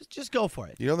got, man. Just go for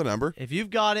it. You know the number. If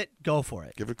you've got it, go for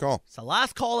it. Give it a call. It's the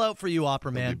last call out for you,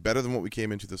 Opera It'll Man. be better than what we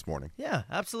came into this morning. Yeah,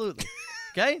 absolutely.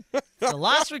 Okay? It's the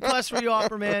last request for you,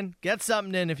 Opera Man. Get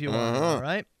something in if you want. All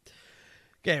right?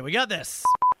 Okay, we got this.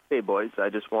 Hey, boys, I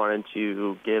just wanted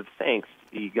to give thanks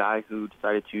to the guy who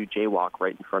decided to jaywalk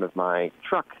right in front of my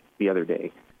truck the other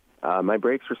day. My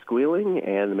brakes were squealing,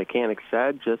 and the mechanic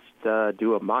said just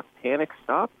do a mock panic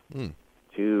stop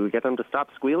to get them to stop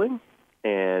squealing.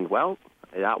 And, well,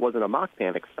 that wasn't a mock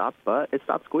panic stop, but it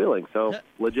stopped squealing. So,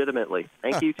 legitimately,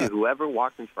 thank you to whoever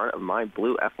walked in front of my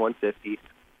blue F-150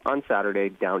 on Saturday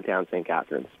downtown St.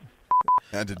 Catharines.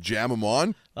 Had to jam him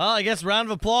on? Well, I guess round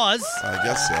of applause. I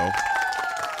guess so.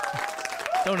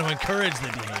 Don't want to encourage the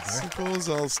behavior. Suppose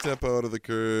I'll step out of the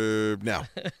curb now.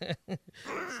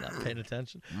 It's not paying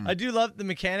attention. I do love the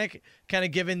mechanic kind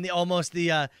of giving almost the,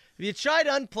 have you tried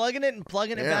unplugging it and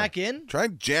plugging it back in? Try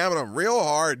jamming him real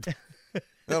hard.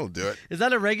 That'll do it. Is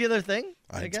that a regular thing,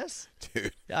 I guess?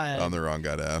 Dude, I'm the wrong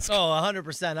guy to ask. Oh,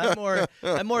 100%.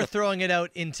 I'm more throwing it out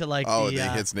into like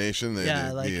the Hits Nation.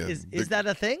 Is that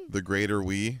a thing? The greater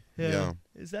we. Yeah.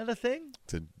 Is that a thing?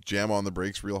 To jam on the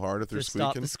brakes real hard if they're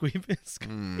squeaking. Stop the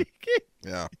squeaking.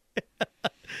 Yeah.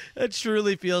 It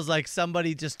truly feels like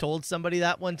somebody just told somebody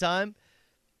that one time.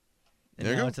 And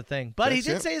there you now go. it's a thing. But Text,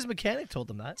 he did say his mechanic told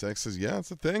him that. Text says, yeah,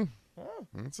 it's a thing. Oh.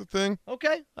 It's a thing.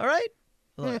 Okay. All right.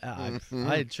 Look,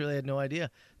 I truly had no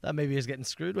idea. Thought maybe he was getting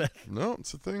screwed with. No,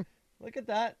 it's a thing. Look at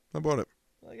that. How about it?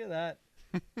 Look at that.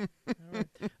 Right.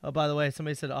 Oh, by the way,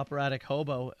 somebody said Operatic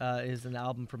Hobo is an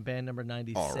album from band number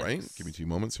 96. All right. Give me 2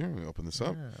 moments here. Let me open this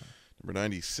up. Number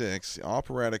 96,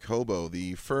 Operatic Hobo,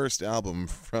 the first album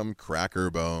from Cracker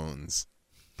Bones.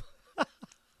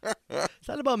 Is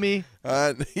that about me?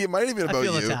 It might have been about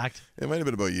you. I feel attacked. It might have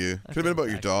been about you. Could have been about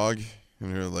your dog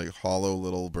and your like hollow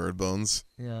little bird bones.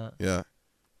 Yeah. Yeah.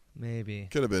 Maybe.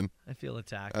 Could have been. I feel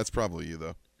attacked. That's probably you,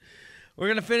 though. We're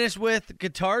going to finish with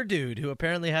Guitar Dude, who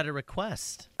apparently had a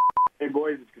request. Hey,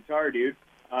 boys, it's Guitar Dude.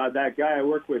 That guy I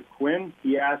work with, Quinn,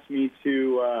 he asked me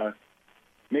to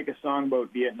make a song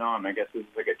about Vietnam. I guess this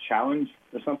is like a challenge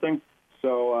or something.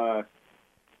 So,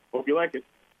 hope you like it.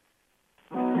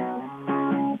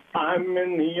 I'm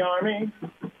in the Army.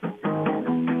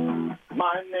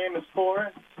 My name is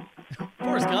Forrest.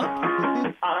 Forrest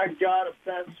Gump. I got a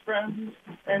best friend,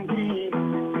 and he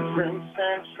shrimps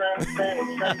and shrimps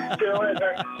and shrimps till it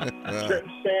hurts.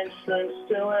 Shrimps and shrimps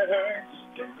till it hurts.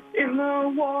 In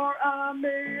the war, I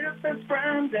made a best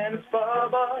friend, and it's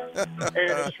Bubba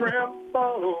and a shrimp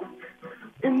boat.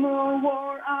 In the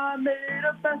war, I made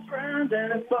a best friend,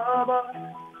 and it's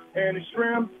Bubba and a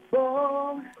shrimp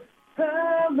boat.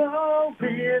 Hello,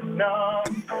 Vietnam.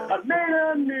 I made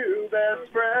a new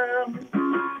best friend.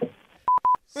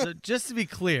 So just to be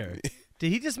clear,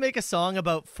 did he just make a song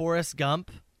about Forrest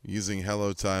Gump Using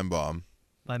Hello Time Bomb.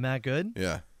 by Matt Good?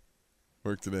 Yeah.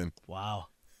 Worked it in. Wow.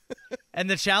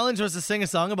 And the challenge was to sing a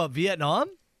song about Vietnam?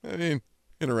 I mean,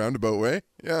 in a roundabout way.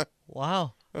 Yeah.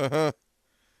 Wow. Uh-huh.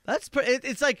 That's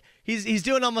it's like he's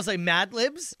doing almost like Mad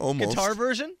Libs Almost. guitar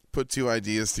version. Put two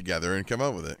ideas together and come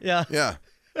up with it. Yeah. Yeah.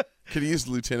 Could have used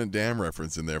Lieutenant Dan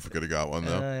reference in there if we could have got one,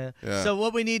 though. Yeah. So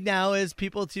what we need now is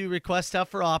people to request stuff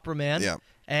for Opera Man Yeah.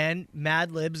 and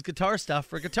Mad Libs guitar stuff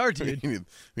for Guitar Dude. we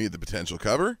need the potential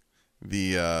cover,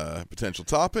 the potential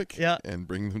topic, Yeah. and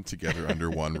bring them together under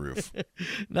one roof.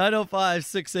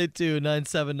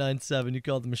 905-682-9797. You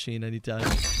call the machine anytime.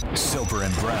 Soper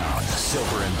and Brown.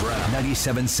 Soper and Brown.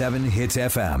 97.7 Hits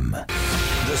FM.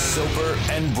 The Soper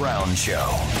and Brown Show.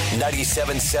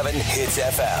 97.7 Hits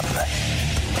FM.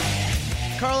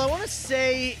 Carl, I want to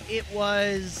say it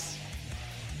was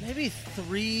maybe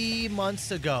 3 months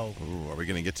ago. Ooh, are we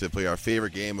going to get to play our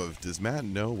favorite game of Does Matt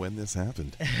know when this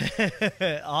happened?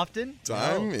 Often?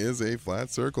 Time No. is a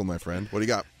flat circle, my friend. What do you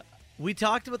got? We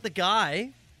talked about the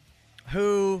guy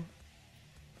who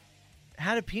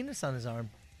had a penis on his arm.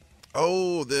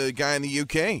 Oh, the guy in the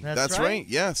UK. That's right. right.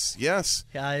 Yes. He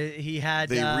had...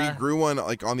 They regrew one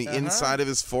like on the inside of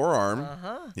his forearm.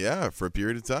 Uh-huh. Yeah, for a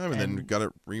period of time, and then got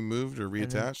it removed or and then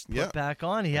reattached. put Yeah. back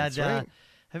on. He That's had...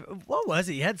 what was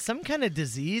it? He had some kind of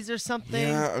disease or something.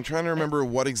 Yeah, I'm trying to remember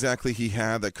what exactly he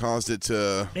had that caused it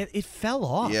to... It fell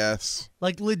off. Yes.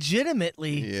 Like,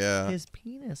 legitimately, Yeah. his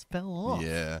penis fell off.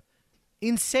 Yeah.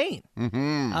 Insane.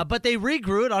 Mm-hmm. But they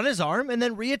regrew it on his arm and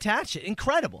then reattached it.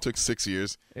 Incredible. Took 6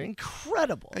 years.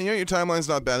 Incredible. And your timeline's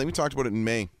not bad. We talked about it in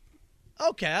May.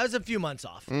 Okay, I was a few months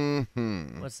off.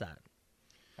 Mm-hmm. What's that?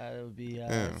 It would be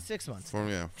 6 months.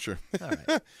 Yeah, sure. All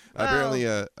right. Apparently,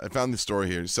 I found the story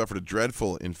here. He suffered a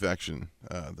dreadful infection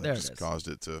that There it just is. caused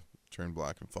it to turn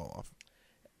black and fall off.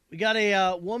 We got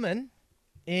a woman,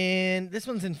 and this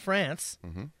one's in France.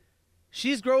 Mm-hmm.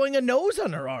 She's growing a nose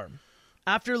on her arm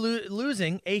after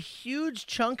losing a huge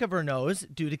chunk of her nose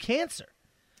due to cancer.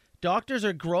 Doctors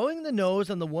are growing the nose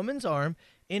on the woman's arm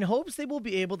in hopes they will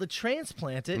be able to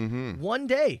transplant it one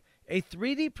day. A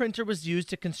 3D printer was used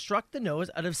to construct the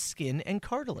nose out of skin and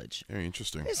cartilage. Very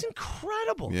interesting. It's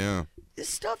incredible. Yeah. This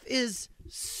stuff is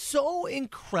so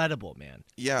incredible, man.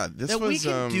 Yeah, this that was... we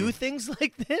can do things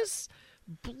like this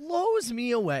blows me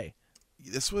away.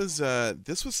 This was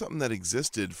something that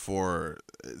existed for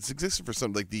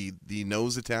something like the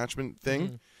nose attachment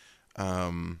thing. I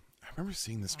remember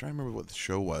seeing this. Trying to remember what the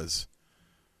show was,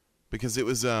 because it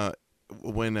was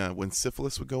when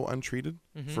syphilis would go untreated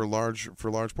for large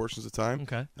portions of time.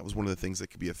 Okay, that was one of the things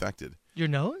that could be affected. Your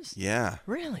nose? Yeah.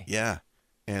 Really? Yeah.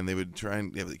 And they would try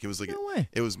and it was like No way.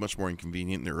 it was much more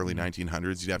inconvenient in the early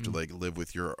 1900s. You'd have to like live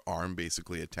with your arm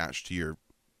basically attached to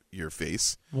your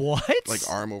face. What? Like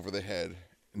arm over the head,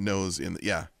 nose in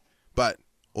yeah. But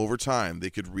over time they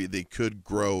could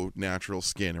grow natural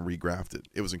skin and regraft it.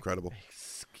 It was incredible.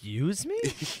 Excuse me?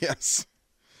 Yes.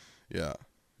 Yeah.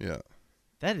 Yeah.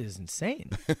 That is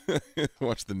insane.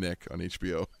 Watch The Nick on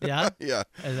HBO. Yeah? Yeah.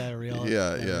 Is that a real?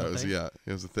 Yeah, that a yeah. real It was thing?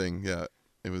 it was a thing. Yeah.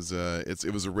 It was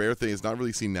it was a rare thing. It's not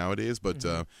really seen nowadays, but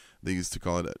they used to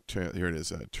call it here it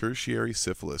is, tertiary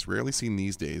syphilis. Rarely seen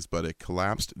these days, but a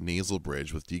collapsed nasal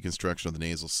bridge with deconstruction of the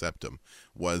nasal septum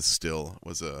was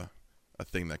a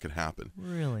thing that could happen.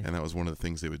 Really? And that was one of the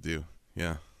things they would do.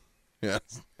 Yeah. Yeah.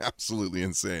 It's absolutely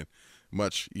insane.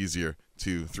 Much easier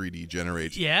to 3D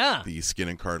generate the skin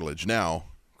and cartilage now,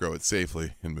 grow it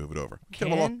safely, and move it over.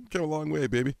 Come a long way,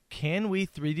 baby. Can we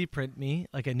 3D print me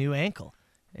like a new ankle?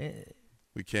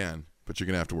 We can, but you're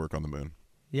going to have to work on the moon.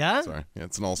 Yeah? Sorry. Yeah,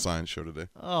 it's an all-science show today.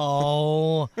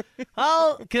 Oh.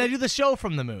 Can I do the show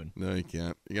from the moon? No, you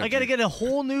can't. I got to get a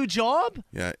whole new job?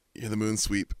 Yeah, you're the moon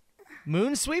sweep.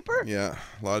 Moon sweeper? Yeah,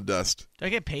 a lot of dust. Do I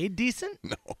get paid decent?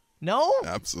 No. No?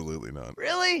 Absolutely not.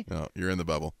 Really? No, you're in the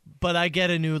bubble. But I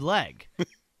get a new leg.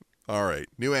 All right,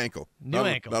 new ankle. New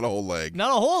ankle. Not a whole leg.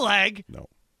 Not a whole leg? No.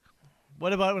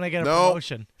 What about when I get a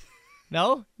promotion?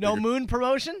 No? No Bigger- moon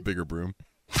promotion? Bigger broom.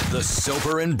 The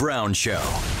Soper and Brown Show.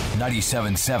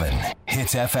 97.7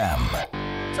 Hits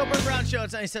FM. Soper and Brown Show.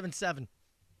 It's 97.7.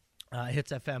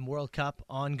 Hits FM World Cup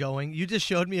ongoing. You just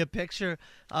showed me a picture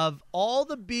of all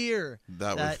the beer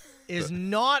That is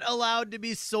not allowed to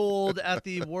be sold at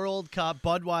the World Cup.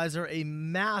 Budweiser, a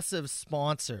massive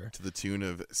sponsor. To the tune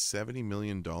of $70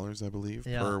 million, I believe,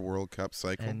 Yeah. per World Cup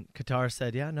cycle. And Qatar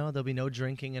said, no, there'll be no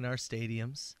drinking in our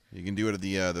stadiums. You can do it at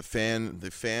the fan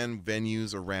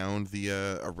venues around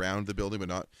the building, but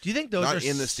not. Do you think those not are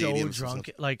in the so stadiums drunk?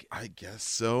 themselves. Like, I guess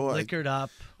so. liquored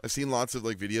up. I've seen lots of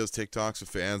videos, TikToks of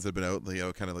fans that have been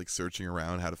out, kind of searching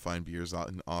around how to find beers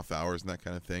in off hours and that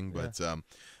kind of thing. But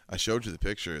I showed you the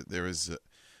picture. There was.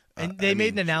 And they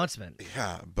made an announcement.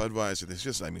 Yeah, Budweiser. There's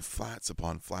just, flats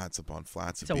upon flats upon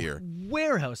flats of beer.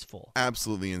 Warehouse full.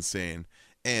 Absolutely insane.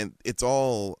 And it's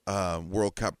all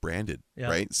World Cup branded,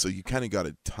 right? So you kind of got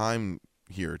a time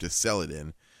here to sell it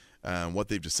in. What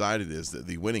they've decided is that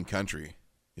the winning country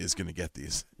is going to get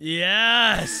these.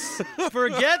 Yes.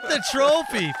 Forget the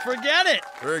trophy. Forget it.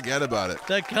 Forget about it.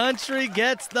 The country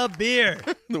gets the beer.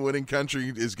 The winning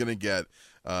country is going to get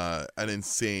an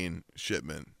insane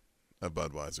shipment of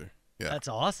Budweiser. Yeah, That's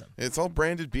awesome. It's all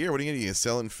branded beer. What are you going to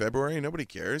sell it in February? Nobody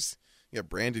cares. You got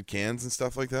branded cans and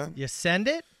stuff like that. You send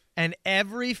it, and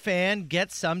every fan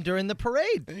gets some during the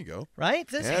parade. There you go. Right?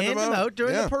 Just hand them out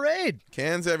during the parade.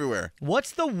 Cans everywhere.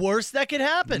 What's the worst that could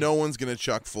happen? No one's going to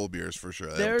chuck full beers for sure.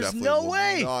 That There's definitely no will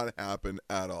way. Not happen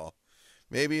at all.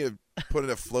 Maybe put it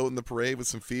afloat in the parade with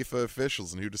some FIFA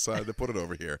officials and who decided to put it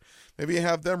over here. Maybe you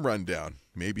have them run down.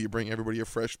 Maybe you bring everybody a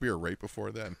fresh beer right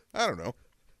before then. I don't know.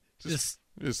 Just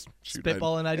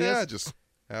spitballing ideas? Yeah, just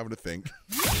having to think.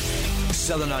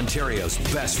 Southern Ontario's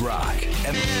best rock.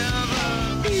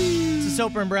 It's the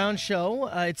Soper and Brown show.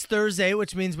 It's Thursday,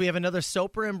 which means we have another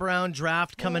Soper and Brown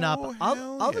draft coming up.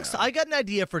 I got an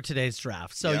idea for today's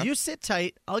draft. So you sit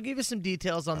tight. I'll give you some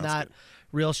details on that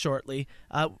real shortly.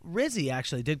 Rizzy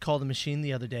actually did call the machine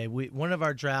the other day. One of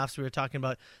our drafts, we were talking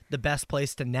about the best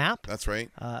place to nap. That's right.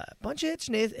 A bunch of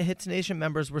Hits Nation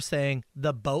members were saying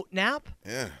the boat nap.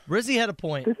 Yeah. Rizzy had a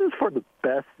point. This is for the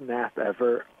best nap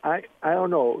ever. I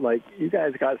don't know, you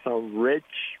guys got some rich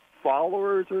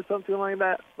followers or something like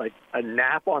that? Like a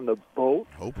nap on the boat?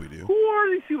 Hope we do. Who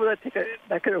are these people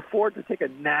that can afford to take a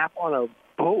nap on a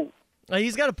boat?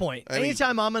 He's got a point.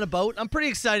 Anytime I'm on a boat, I'm pretty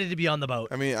excited to be on the boat.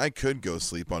 I mean, I could go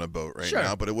sleep on a boat right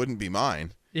now, but it wouldn't be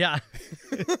mine. Yeah.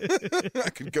 I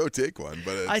could go take one,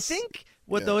 but I think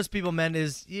what those people meant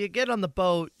is you get on the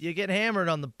boat, you get hammered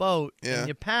on the boat, and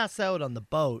you pass out on the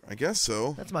boat. I guess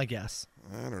so. That's my guess.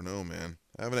 I don't know, man.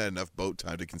 I haven't had enough boat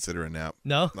time to consider a nap.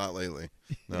 No? Not lately.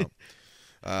 No.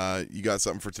 You got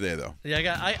something for today, though?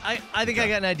 Yeah, I think I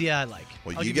got an idea I like.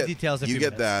 Well, I'll give you details in a few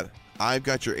minutes. That. I've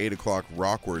got your 8 o'clock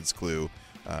rock words clue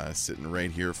sitting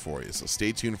right here for you. So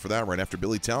stay tuned for that right after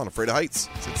Billy Talon, Afraid of Heights.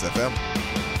 It's Hits FM.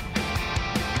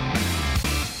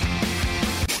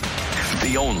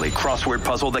 The only crossword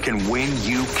puzzle that can win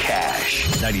you cash.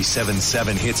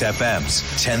 97.7 Hits FM's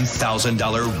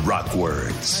 $10,000 rock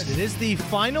words. It is the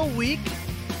final week.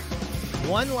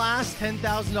 One last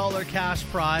 $10,000 cash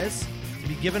prize to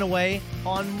be given away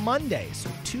on Monday.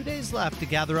 So 2 days left to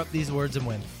gather up these words and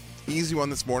win. Easy one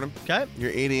this morning. Okay.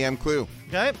 Your 8 a.m. clue.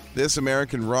 Okay. This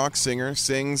American rock singer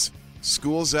sings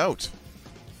School's Out.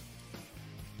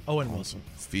 Owen Wilson.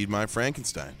 Feed My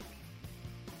Frankenstein.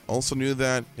 Also knew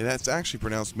that it's actually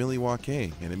pronounced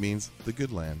Milwaukee, and it means the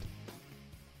good land.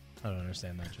 I don't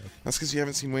understand that joke. That's because you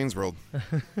haven't seen Wayne's World.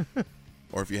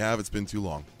 Or if you have, it's been too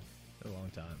long. A long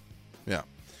time. Yeah.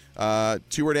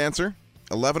 2-word answer,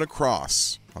 11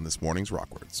 across on this morning's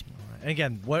Rock Words. And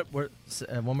again, one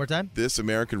more time. This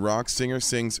American rock singer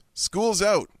sings School's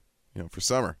Out, for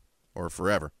summer or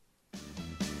forever.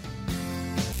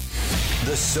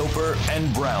 The Soper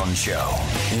and Brown Show.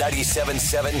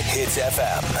 97.7 Hits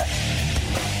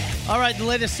FM. All right, the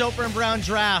latest Soper and Brown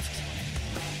draft.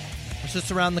 It's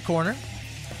just around the corner.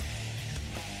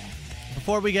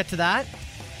 Before we get to that,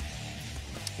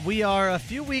 we are a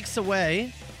few weeks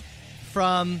away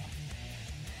from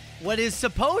what is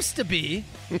supposed to be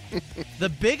the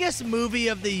biggest movie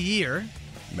of the year.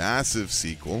 Massive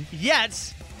sequel.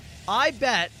 Yet, I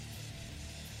bet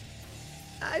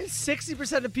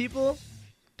 60% of people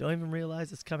don't even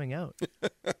realize it's coming out.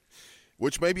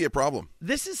 Which may be a problem.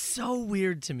 This is so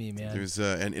weird to me, man. There's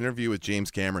an interview with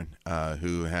James Cameron,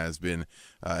 who has been,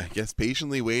 I guess,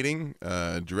 patiently waiting,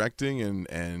 directing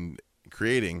and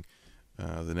creating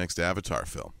the next Avatar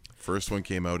film. First one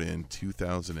came out in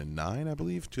 2009, I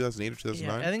believe, 2008 or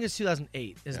 2009. Yeah, I think it's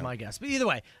 2008 is my guess. But either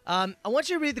way, I want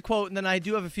you to read the quote, and then I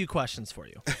do have a few questions for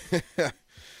you.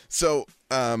 So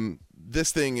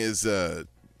this thing is,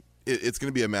 it's going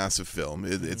to be a massive film.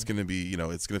 It's going to be,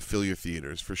 it's going to fill your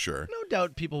theaters for sure. No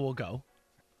doubt people will go.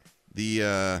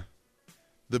 The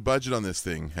budget on this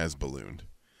thing has ballooned.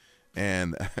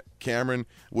 And Cameron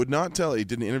would not tell. He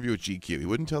did an interview with GQ. He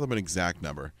wouldn't tell them an exact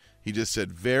number. He just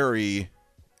said very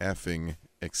effing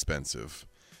expensive.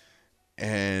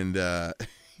 And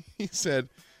he said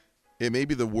it may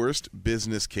be the worst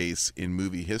business case in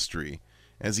movie history,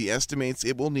 as he estimates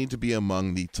it will need to be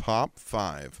among the top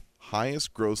 5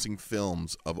 highest grossing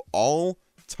films of all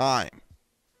time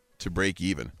to break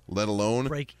even, let alone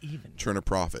turn a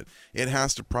profit. It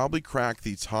has to probably crack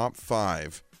the top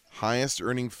 5 highest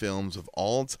earning films of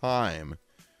all time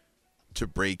to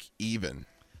break even.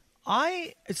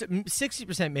 It's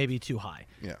 60% maybe too high.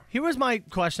 Yeah. Here was my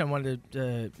question I wanted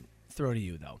to throw to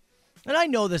you, though. And I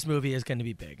know this movie is going to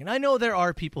be big. And I know there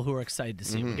are people who are excited to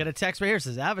see it. We got a text right here that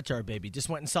says, Avatar, baby. Just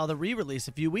went and saw the re-release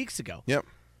a few weeks ago. Yep.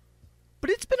 But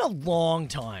it's been a long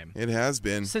time. It has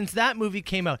been. Since that movie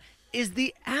came out. Is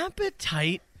the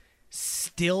appetite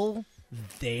still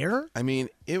there? I mean,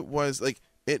 it was like...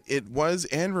 It was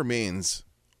and remains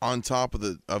on top of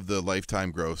the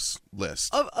lifetime gross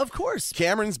list. Of course.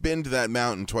 Cameron's been to that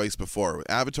mountain twice before.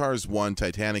 Avatar is 1,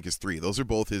 Titanic is 3. Those are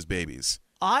both his babies.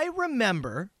 I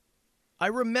remember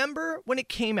when it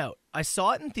came out. I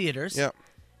saw it in theaters. Yeah.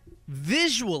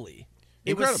 Visually,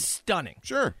 it Incredible. was stunning.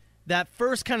 Sure. That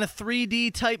first kind of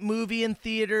 3D type movie in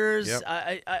theaters. Yep.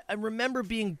 I remember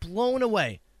being blown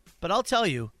away. But I'll tell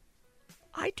you,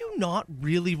 I do not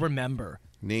really remember.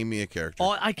 Name me a character.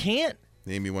 Oh, I can't.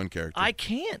 Name me one character. I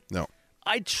can't. No.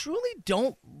 I truly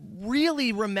don't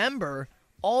really remember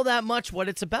all that much what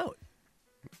it's about.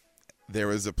 There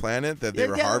was a planet that they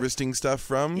were harvesting stuff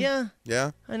from. Yeah.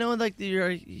 Yeah. I know, like, you're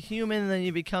a human, and then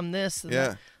you become this. And Yeah.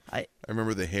 that. I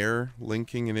remember the hair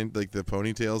linking and like the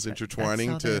ponytails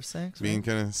intertwining that's how they to have sex, being right?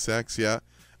 kind of sex. Yeah.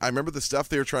 I remember the stuff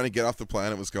they were trying to get off the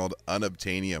planet was called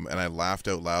unobtainium, and I laughed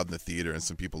out loud in the theater, and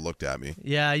some people looked at me.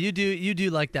 Yeah, you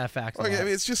do like that fact. Okay, I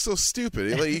mean, it's just so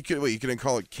stupid. Like, you couldn't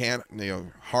call it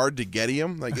hard to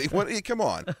getium? Like, what? Come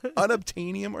on,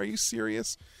 unobtainium? Are you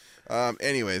serious?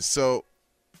 Anyways, so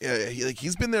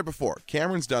he's been there before.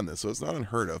 Cameron's done this, so it's not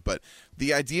unheard of. But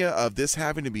the idea of this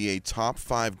having to be a top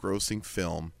 5 grossing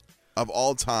film of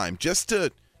all time, just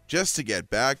to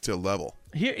get back to level.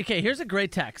 Here's a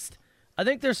great text. I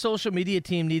think their social media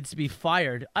team needs to be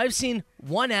fired. I've seen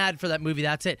one ad for that movie.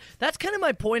 That's it. That's kind of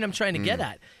my point I'm trying to get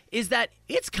at, is that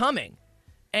it's coming.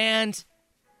 And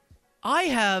I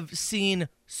have seen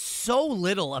so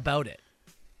little about it.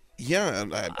 Yeah,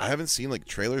 I haven't seen like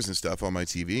trailers and stuff on my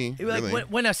TV. Like really.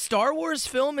 when a Star Wars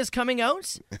film is coming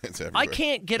out, It's everywhere. I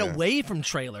can't get away from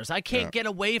trailers. I can't get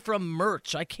away from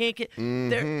merch. I can't get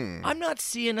there. I'm not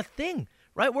seeing a thing.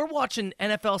 Right, we're watching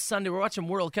NFL Sunday. We're watching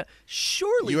World Cup.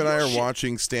 Surely you and I are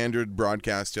watching standard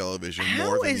broadcast television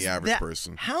more than the average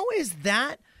person. How is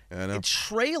that a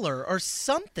trailer or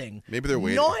something? Maybe they're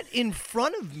waiting. Not in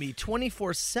front of me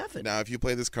 24/7. Now, if you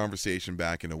play this conversation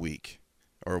back in a week,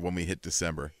 or when we hit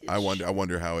December, I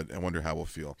wonder how we'll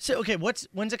feel. So, okay,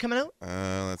 when's it coming out?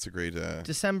 That's a great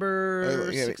December.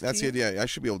 Yeah, 16th? that's the idea. I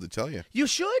should be able to tell you. You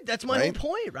should. That's my whole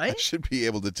point, right? I should be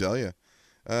able to tell you.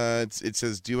 It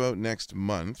says due out next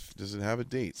month. Does it have a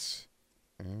date?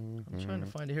 I'm trying to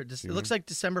find it here. It looks like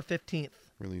December 15th.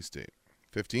 Release date.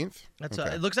 15th? That's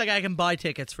okay. it looks like I can buy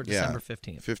tickets for December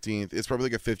 15th. 15th. It's probably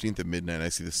like a 15th at midnight. I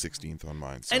see the 16th on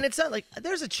mine. So. And it's not like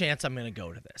there's a chance I'm going to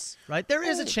go to this, right? There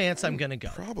is a chance I'm going to go.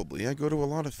 Probably. I go to a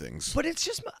lot of things. But it's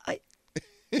just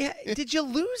did you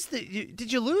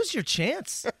lose your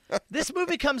chance? This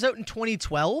movie comes out in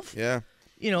 2012. Yeah.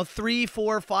 3,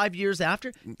 4, 5 years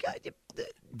after. God,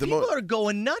 people are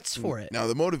going nuts for it. Now,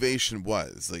 the motivation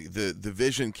was like the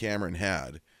vision Cameron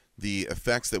had. The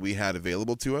effects that we had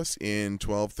available to us in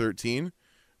 12-13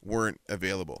 weren't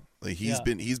available. Like he's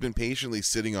been patiently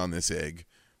sitting on this egg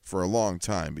for a long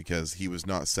time because he was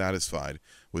not satisfied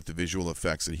with the visual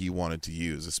effects that he wanted to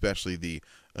use, especially the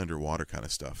underwater kind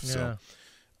of stuff. Yeah. So,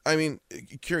 I mean,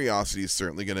 curiosity is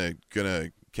certainly gonna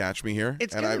catch me here,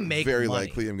 it's and gonna I'm make very money.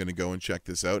 likely I'm gonna go and check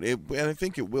this out. And I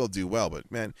think it will do well.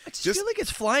 But man, I just feel like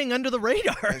it's flying under the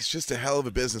radar. It's just a hell of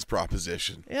a business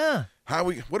proposition. Yeah.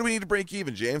 What do we need to break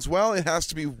even, James? Well, it has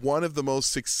to be one of the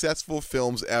most successful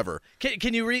films ever.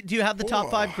 Can you read? Do you have the top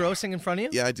 5 grossing in front of you?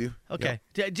 Yeah, I do. Okay.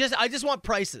 Yeah. I just want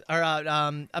prices or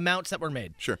amounts that were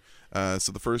made. Sure.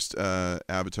 So the first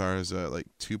Avatar is like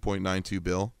 $2.92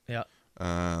 billion. Yeah.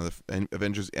 The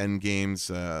Avengers Endgame's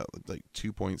like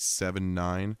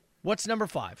 2.79. What's number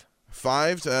 5?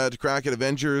 5 to crack it.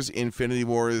 Avengers Infinity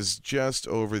War is just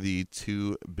over the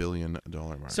 $2 billion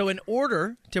mark. So in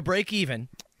order to break even,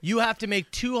 you have to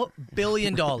make $2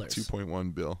 billion.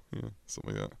 2.1 billion. Yeah,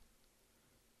 something like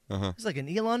that. It's like an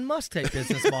Elon Musk type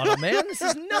business model, man. This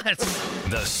is nuts.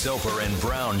 The Soper and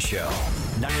Brown Show.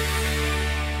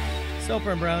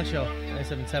 Soper and Brown Show.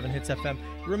 97.7 Hits FM.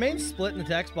 It remains split in the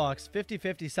text box,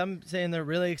 50-50. Some saying they're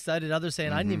really excited, others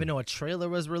saying I didn't even know a trailer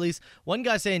was released. One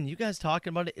guy saying, you guys talking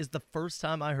about it is the first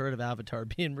time I heard of Avatar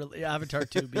 2 being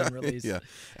released. Yeah,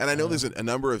 and I know there's a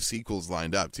number of sequels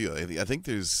lined up, too. I think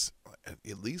there's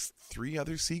at least 3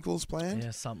 other sequels planned. Yeah,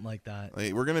 something like that.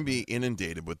 Like, we're going to be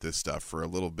inundated with this stuff for a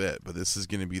little bit, but this is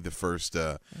going to be the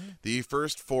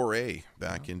first foray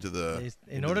back into the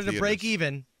In order to break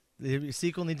even, the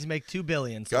sequel needs to make $2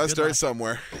 billion. So gotta start luck.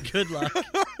 somewhere. Good luck.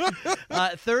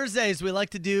 Thursdays, we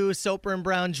like to do Soper and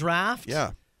Brown draft.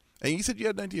 Yeah. And you said you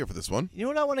had an idea for this one. You know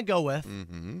what I want to go with?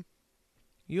 Mm-hmm.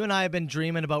 You and I have been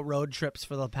dreaming about road trips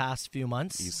for the past few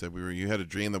months. You said you had a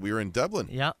dream that we were in Dublin.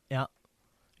 Yeah.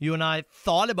 You and I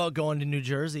thought about going to New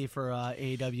Jersey for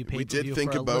AEW pay-per-view we did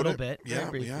think for a about little it. bit.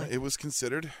 Yeah, it was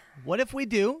considered. What if we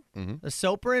do Mm-hmm. the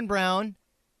Soper and Brown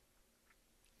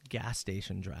gas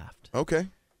station draft? Okay.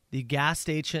 The gas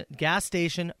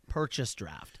station purchase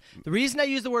draft. The reason I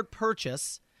use the word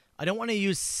purchase, I don't want to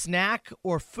use snack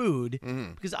or food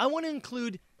because I want to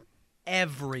include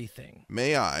everything.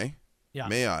 May I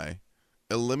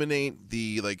eliminate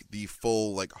the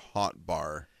full hot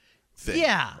bar thing?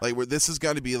 Yeah. Like where this has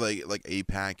got to be like a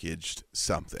packaged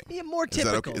something. Yeah, more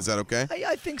typical. Is that okay?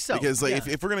 I think so. Because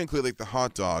if we're gonna include the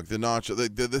hot dog, the nacho,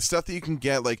 the stuff that you can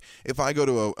get, if I go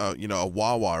to a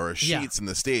Wawa or a Sheetz in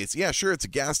the States, yeah, sure, it's a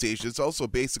gas station. It's also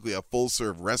basically a full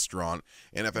serve restaurant.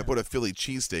 And if I put a Philly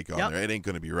cheesesteak on there, it ain't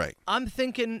gonna be right. I'm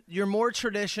thinking your more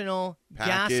traditional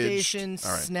gas station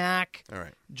snack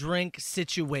drink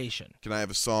situation. Can I have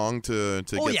a song to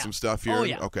get some stuff here? Oh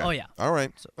yeah. Okay. Oh yeah. All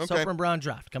right. Okay. Soper and Brown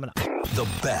draft coming up. The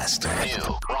best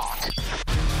new rock.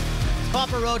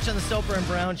 Papa Roach on the Soper and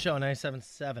Brown Show,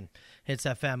 97.7 Hits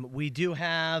FM. We do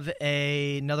have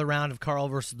another round of Carl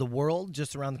versus the World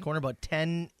just around the corner, about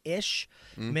 10-ish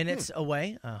minutes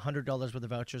away. $100 worth of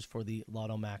vouchers for the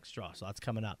Lotto Max draw, so that's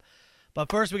coming up. But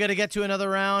first, we got to get to another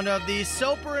round of the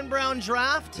Soper and Brown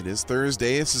draft. It is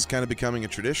Thursday. This is kind of becoming a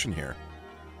tradition here.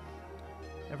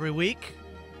 Every week,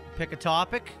 pick a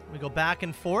topic. We go back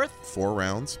and forth. 4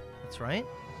 rounds. That's right.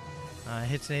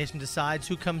 Hits Nation decides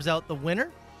who comes out the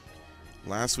winner.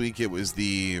 Last week it was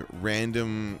the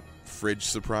random fridge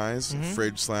surprise,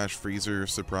 fridge/freezer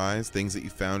surprise, things that you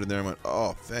found in there. I went,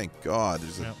 oh, thank God,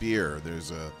 there's a beer, there's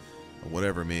a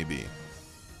whatever it may be.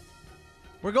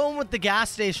 We're going with the gas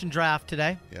station draft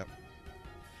today. Yep.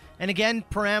 And again,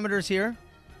 parameters here,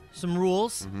 some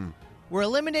rules. We're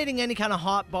eliminating any kind of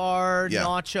hot bar,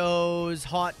 nachos,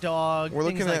 hot dog,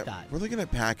 things like that. We're looking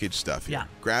at packaged stuff here. Yeah.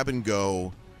 Grab and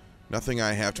go. Nothing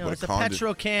I have to put it's a a condiment.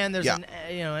 Petro can. There's an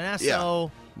SO,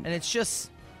 and it's just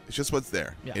what's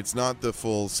there. Yeah. It's not the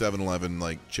full 7-Eleven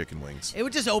chicken wings. It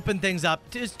would just open things up.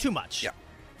 It's too much. Yeah.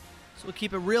 So we'll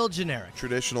keep it real generic.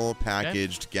 Traditional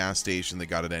packaged gas station that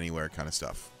got it anywhere kind of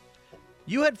stuff.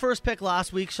 You had first pick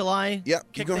last week. Shall I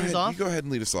kick things off? You go ahead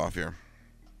and lead us off here.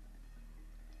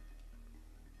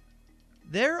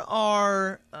 There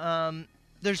are,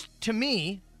 there's, to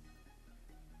me,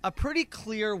 a pretty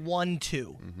clear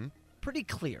 1-2. Pretty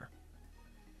clear.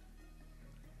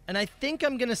 And I think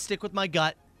I'm going to stick with my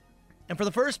gut. And for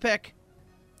the first pick,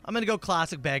 I'm going to go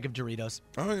classic bag of Doritos.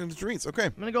 Oh, the Doritos. Okay.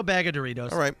 I'm going to go bag of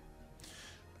Doritos. All right.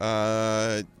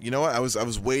 You know what? I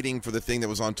was waiting for the thing that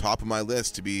was on top of my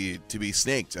list to be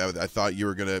snaked. I thought you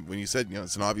were gonna, when you said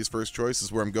it's an obvious first choice, this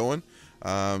is where I'm going.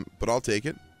 But I'll take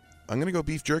it. I'm gonna go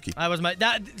beef jerky. I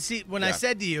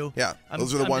said to you,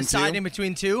 those are the ones. Deciding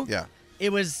between two. Yeah.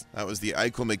 It was. That was the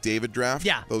Eichel McDavid draft.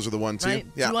 Yeah. Those are the 1-2. Right?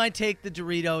 Yeah. Do I take the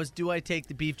Doritos? Do I take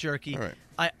the beef jerky? All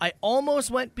right. I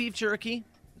almost went beef jerky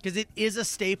because it is a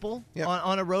staple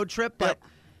on a road trip, but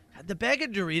the bag of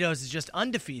Doritos is just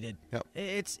undefeated. Yep.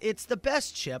 It's the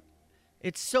best chip.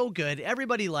 It's so good.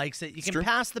 Everybody likes it. You can true.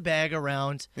 pass the bag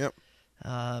around. Yep.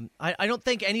 I don't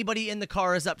think anybody in the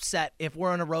car is upset if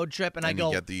we're on a road trip and I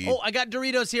go, I got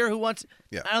Doritos here. Who wants?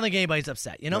 Yeah. I don't think anybody's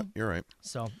upset, No, you're right.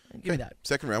 So give me that.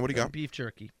 Second round, what do you got? Beef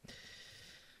jerky.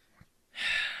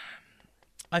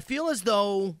 I feel as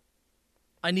though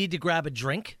I need to grab a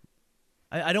drink.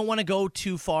 I don't want to go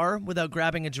too far without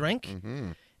grabbing a drink.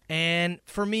 And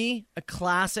for me, a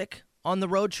classic on the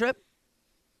road trip,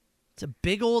 it's a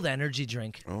big old energy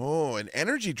drink. Oh, an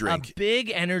energy drink. A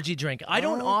big energy drink. I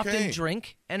don't often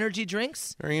drink energy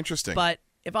drinks. Very interesting. But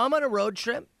if I'm on a road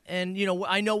trip and,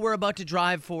 I know we're about to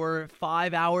drive for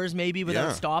 5 hours maybe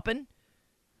without stopping,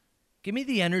 give me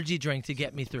the energy drink to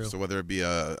get me through. So whether it be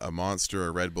a Monster or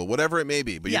a Red Bull, whatever it may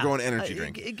be, but you're going energy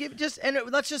drink.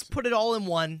 Let's just put it all in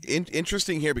one.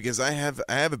 Interesting here because I have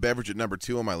a beverage at number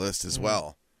 2 on my list as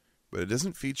well, but it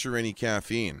doesn't feature any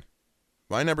caffeine.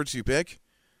 My number 2 pick,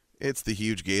 it's the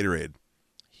huge Gatorade.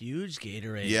 Huge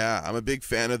Gatorade. Yeah, I'm a big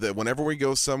fan of that. Whenever we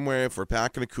go somewhere, if we're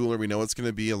packing a cooler, we know it's going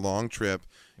to be a long trip.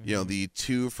 You know, the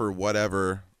 2 for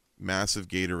whatever massive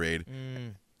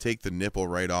Gatorade. Take the nipple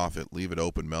right off it, leave it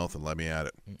open mouth, and let me at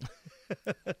it.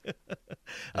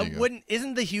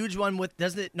 Isn't the huge one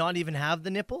doesn't it not even have the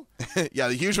nipple? Yeah,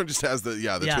 the huge one just has the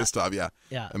twist top. Yeah.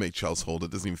 I make Chelsea hold it.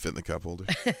 Doesn't even fit in the cup holder.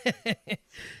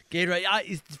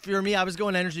 Gatorade. For me, I was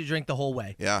going energy drink the whole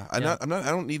way. Yeah, I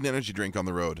don't need an energy drink on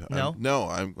the road. No?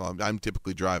 I'm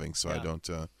typically driving, so I don't.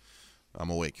 I'm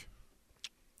awake.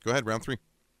 Go ahead, round 3.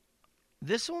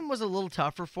 This one was a little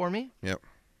tougher for me. Yep.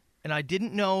 And I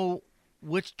didn't know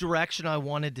which direction I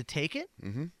wanted to take it.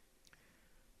 Mm-hmm.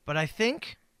 But I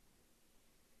think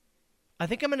I'm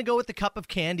going to go with the cup of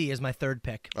candy as my third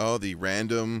pick. Oh, the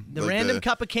random. The random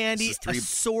cup of candy,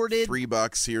 assorted.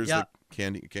 $3. Here's the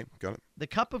candy. Okay, got it. The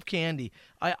cup of candy.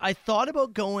 I thought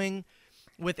about going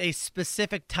with a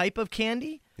specific type of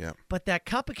candy. Yeah. But that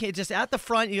cup of candy, just at the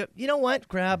front, you know what?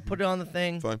 Grab, put it on the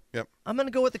thing. Fine. Yep. I'm going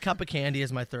to go with the cup of candy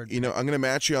as my third pick. You know, I'm going to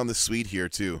match you on the sweet here,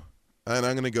 too. And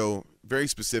I'm going to go very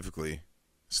specifically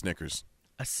Snickers.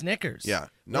 A Snickers? Yeah.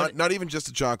 Not even just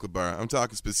a chocolate bar. I'm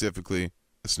talking specifically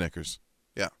a Snickers.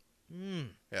 Yeah.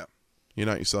 Yeah. You're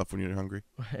not yourself when you're hungry.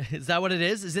 Is that what it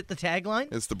is? Is it the tagline?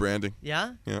 It's the branding.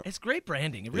 Yeah? Yeah. It's great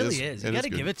branding. It really is. You got to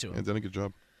give it to them. They've done a good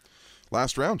job.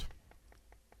 Last round.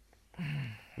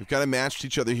 We've kind of matched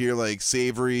each other here, like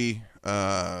savory,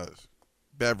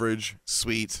 beverage,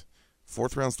 sweet.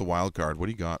 4th round's the wild card. What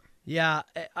do you got? Yeah,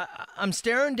 I'm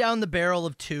staring down the barrel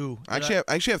of 2. I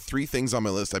actually have 3 things on my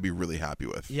list I'd be really happy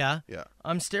with. Yeah? Yeah.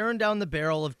 I'm staring down the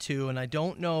barrel of 2, and I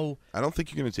don't know... I don't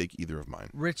think you're going to take either of mine.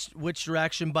 Which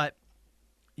direction, but,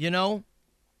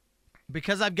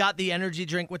 because I've got the energy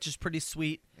drink, which is pretty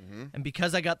sweet, and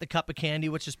because I got the cup of candy,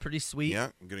 which is pretty sweet... Yeah,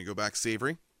 I'm going to go back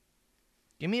savory.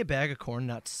 Give me a bag of Corn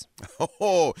Nuts.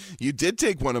 Oh, you did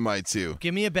take one of my 2.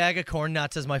 Give me a bag of Corn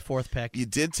Nuts as my 4th pick. You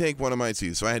did take one of my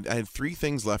 2. So I had 3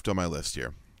 things left on my list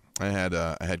here. I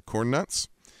had Corn Nuts,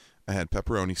 I had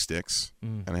pepperoni sticks,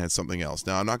 and I had something else.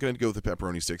 Now, I'm not going to go with the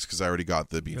pepperoni sticks because I already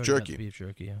got the beef jerky. Beef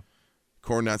jerky, yeah.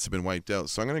 Corn Nuts have been wiped out.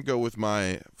 So I'm going to go with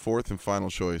my 4th and final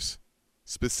choice,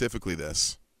 specifically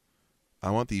this.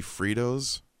 I want the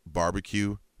Fritos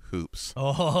barbecue hoops.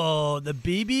 Oh, the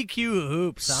BBQ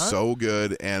hoops, huh? So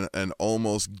good, and an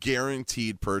almost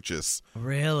guaranteed purchase.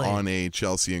 Really? On a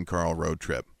Chelsea and Carl road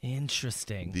trip.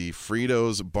 Interesting. The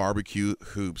Fritos barbecue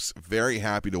hoops. Very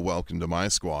happy to welcome to my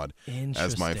squad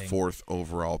as my 4th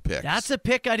overall pick. That's a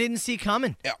pick I didn't see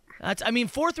coming. Yeah.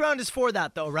 4th round is for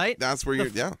that, though, right? That's where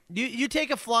You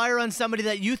take a flyer on somebody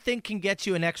that you think can get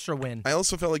you an extra win. I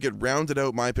also felt like it rounded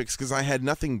out my picks because I had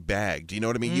nothing bagged. You know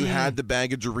what I mean? You had the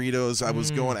bag of Doritos. I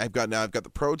was going. I've got the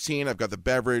protein. I've got the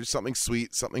beverage. Something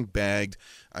sweet. Something bagged.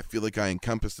 I feel like I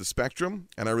encompassed the spectrum,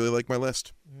 and I really like my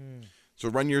list. So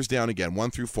run yours down again, 1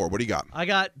 through 4. What do you got? I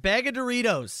got bag of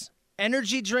Doritos,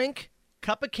 energy drink,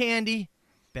 cup of candy,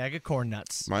 bag of Corn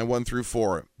Nuts. My 1 through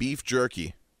 4: beef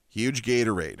jerky, huge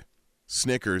Gatorade,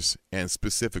 Snickers, and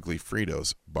specifically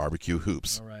Fritos barbecue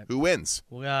hoops. All right. Who wins?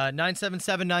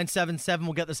 977-977.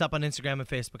 We'll get this up on Instagram and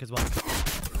Facebook as well.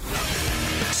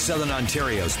 Southern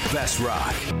Ontario's best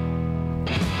rock.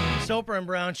 Soper and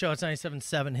Brown Show. It's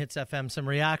 97.7 Hits FM. Some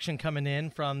reaction coming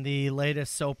in from the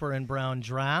latest Soper and Brown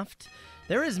draft.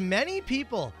 There is many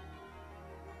people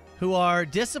who are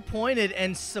disappointed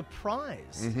and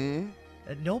surprised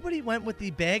that nobody went with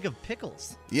the bag of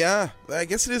pickles. Yeah, I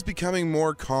guess it is becoming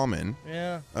more common.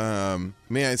 Yeah.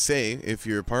 May I say, if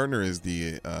your partner is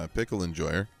the pickle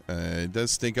enjoyer, it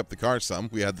does stink up the car some.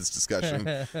 We had this discussion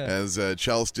as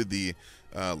Chelsea did the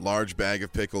large bag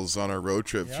of pickles on our road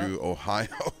trip through Ohio.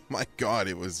 Oh, my God,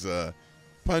 it was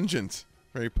pungent,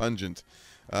 very pungent.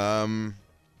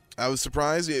 I was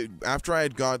surprised. After I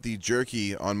had got the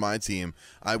jerky on my team,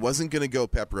 I wasn't going to go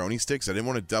pepperoni sticks. I didn't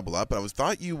want to double up, but I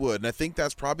thought you would, and I think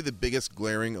that's probably the biggest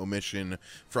glaring omission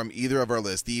from either of our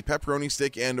lists. The pepperoni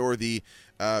stick and or the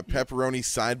pepperoni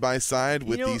side-by-side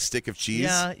with the stick of cheese.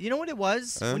 Yeah, you know what it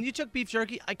was? When you took beef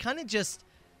jerky, I kind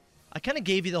of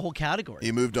gave you the whole category.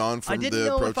 You moved on from the protein at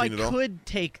all? I didn't know if I could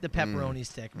take the pepperoni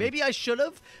stick. Maybe I should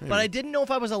have, but I didn't know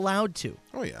if I was allowed to.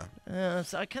 Oh, yeah.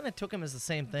 So I kind of took them as the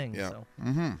same thing. Yeah.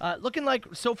 So. Looking like,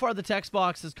 so far, the text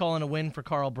box is calling a win for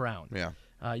Carl Brown.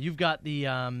 Yeah. You've got the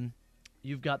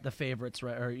favorites,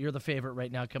 right? Or you're the favorite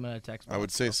right now coming out of text box. I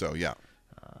would say so, yeah.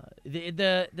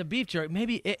 The beef jerky,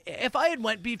 maybe, if I had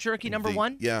went beef jerky number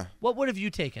 1, yeah. what would have you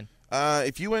taken?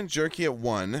 If you went jerky at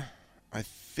 1, I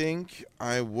think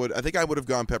I would have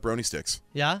gone pepperoni sticks.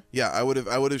 Yeah? Yeah, I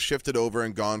would have shifted over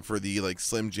and gone for the like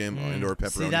Slim Jim indoor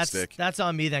pepperoni stick. That's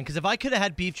on me then, because if I could have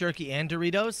had beef jerky and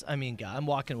Doritos, I mean, God, I'm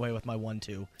walking away with my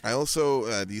 1-2. I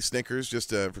also these Snickers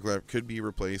could be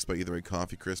replaced by either a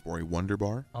Coffee Crisp or a Wonder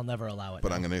Bar. I'll never allow it. But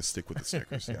no. I'm going to stick with the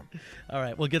Snickers. Yeah. All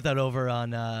right, we'll get that over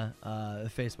on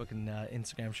Facebook and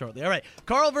Instagram shortly. All right,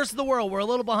 Carl versus the world. We're a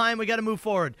little behind. We got to move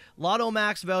forward. Lotto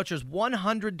Max vouchers,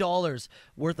 $100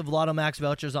 worth of Lotto Max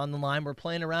vouchers on the line. We're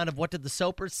playing a round of What Did the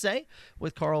Soapers Say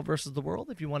with Carl versus the world.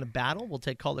 If you want to battle, we'll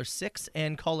take caller 6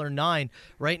 and caller 9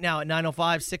 right now at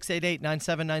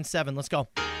 905-688-9797. Let's go.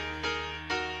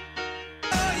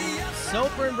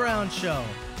 Soper and Brown Show.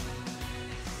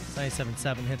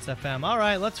 97.7 Hits FM. All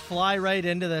right, let's fly right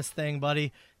into this thing,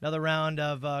 buddy. Another round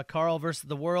of Carl versus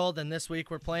the world, and this week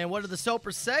we're playing What Did the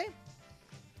Soapers Say?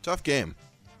 Tough game.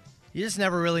 You just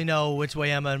never really know which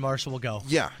way Emma and Marshall will go.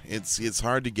 Yeah, it's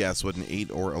hard to guess what an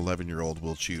 8 or 11-year-old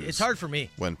will choose. It's hard for me.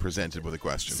 When presented with a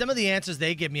question. Some of the answers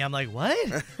they give me, I'm like,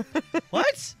 what?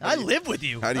 What? I live with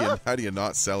you. How do you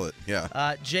not sell it?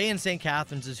 Yeah. Jay in St.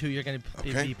 Catharines is who you're going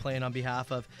to be playing on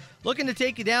behalf of. Looking to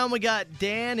take you down, we got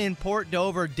Dan in Port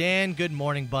Dover. Dan, good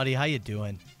morning, buddy. How you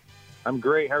doing? I'm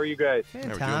great. How are you guys?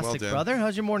 Fantastic, brother.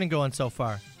 How's your morning going so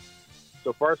far?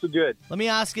 So far, so good. Let me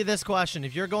ask you this question.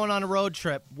 If you're going on a road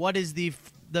trip, what is the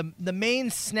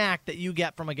main snack that you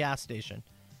get from a gas station?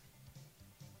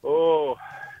 Oh,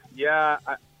 yeah.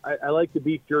 I like the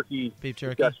beef jerky. Beef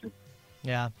jerky? Discussion.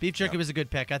 Yeah, beef jerky was a good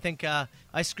pick. I think I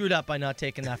screwed up by not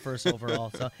taking that first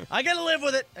overall. So I got to live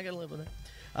with it.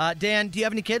 Dan, do you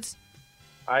have any kids?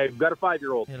 I've got a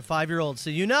 5-year-old. You got a 5-year-old.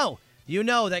 So you know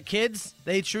that kids,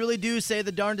 they truly do say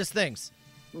the darndest things.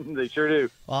 They sure do.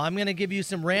 Well, I'm going to give you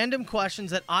some random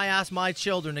questions that I ask my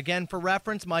children. Again, for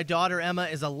reference, my daughter Emma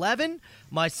is 11.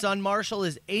 My son Marshall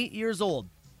is 8 years old.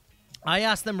 I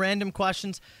ask them random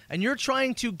questions, and you're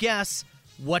trying to guess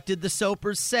what did the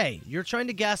Soapers say. You're trying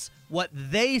to guess what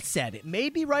they said. It may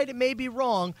be right, it may be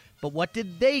wrong, but what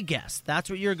did they guess? That's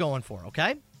what you're going for,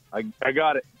 okay? I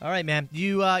got it. All right, man.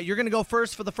 You're going to go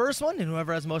first for the first one, and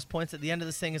whoever has most points at the end of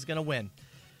this thing is going to win.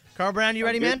 Carl Brown, you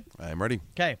ready, man? I'm ready.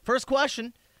 Okay, first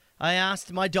question. I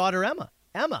asked my daughter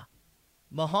Emma,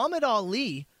 Muhammad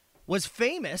Ali was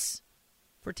famous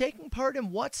for taking part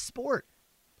in what sport?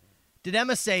 Did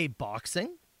Emma say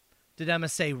boxing? Did Emma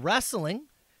say wrestling?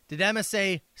 Did Emma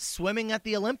say swimming at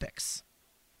the Olympics?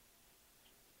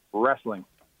 Wrestling.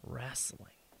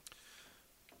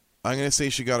 I'm going to say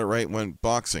she got it right when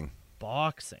boxing.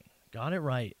 Boxing. Got it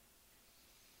right.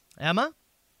 Emma?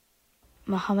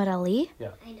 Muhammad Ali? Yeah.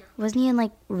 I know. Wasn't he in,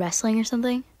 like, wrestling or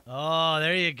something? Oh,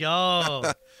 there you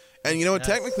go. And you know what?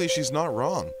 Technically, she's not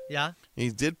wrong. Yeah? He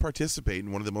did participate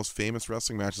in one of the most famous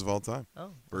wrestling matches of all time.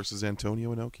 Oh. Versus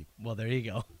Antonio Inoki. Well, there you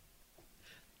go.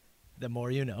 The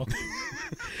more you know.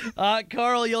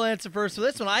 Carl, you'll answer first for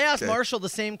this one. I asked Marshall the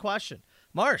same question.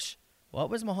 Marsh, what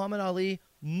was Muhammad Ali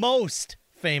most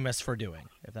famous for doing?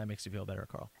 If that makes you feel better,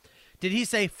 Carl. Did he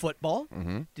say football?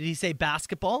 Mm-hmm. Did he say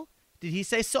basketball? Did he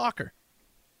say soccer?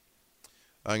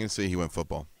 I'm going to say he went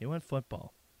football. He went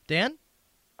football. Dan?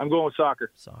 I'm going with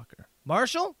soccer.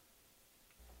 Marshall?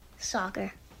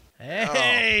 Soccer.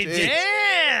 Hey,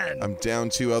 Dan! I'm down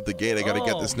 2 out the gate. I got to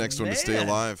get this next one to stay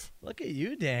alive. Look at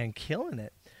you, Dan, killing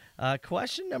it.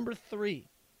 Question number 3.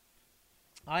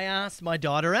 I asked my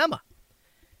daughter Emma,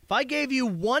 if I gave you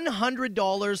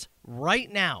 $100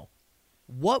 right now,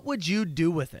 what would you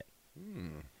do with it?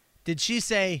 Did she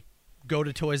say, go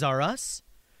to Toys R Us?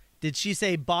 Did she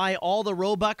say, buy all the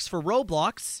Robux for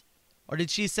Roblox? Or did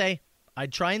she say,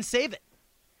 I'd try and save it?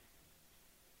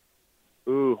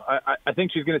 Ooh, I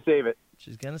think she's going to save it.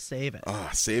 She's going to save it.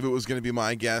 Save it was going to be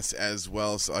my guess as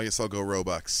well, so I guess I'll go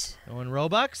Robux. Going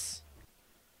Robux?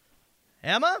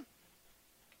 Emma?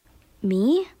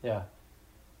 Me? Yeah.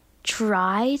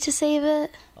 Try to save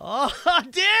it? Oh,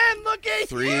 Dan, look at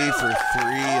 3 you. for 3 in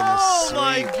the Oh,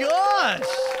 my gosh.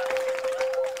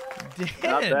 Dan,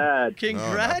 Not bad.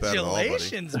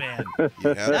 Congratulations, man.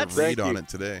 You had a read on it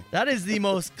today. That is the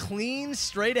most clean,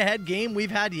 straight-ahead game we've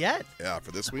had yet. Yeah,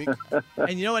 for this week.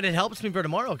 And you know what? It helps me for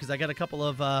tomorrow because I got a couple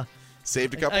of...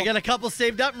 Saved a couple? I got a couple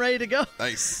saved up and ready to go.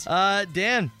 Nice.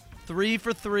 Dan, 3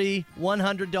 for 3,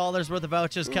 $100 worth of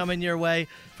vouchers coming your way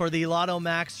for the Lotto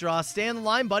Max draw. Stay on the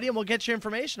line, buddy, and we'll get your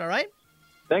information, all right?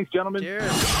 Thanks, gentlemen.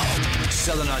 Cheers.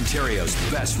 Southern Ontario's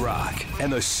best rock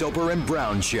and the Soper and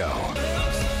Brown Show.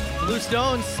 Blue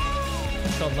Stones.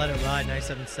 It's called Let It Ride,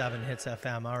 97.7 Hits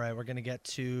FM. All right, we're going to get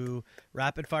to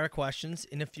rapid-fire questions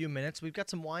in a few minutes. We've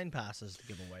got some wine passes to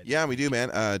give away. Yeah, we do,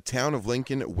 man. Town of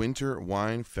Lincoln Winter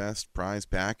Wine Fest prize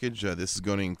package. This is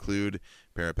going to include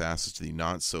Pair of passes to the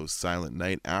Not So Silent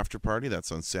Night after party.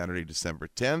 That's on Saturday, December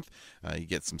 10th. You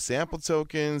get some sample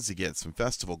tokens. You get some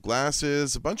festival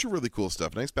glasses. A bunch of really cool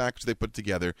stuff. Nice package they put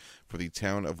together for the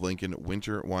Town of Lincoln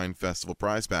Winter Wine Festival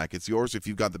prize pack. It's yours if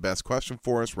you've got the best question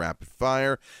for us. Rapid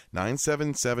fire,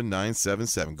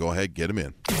 977-977. Go ahead, get them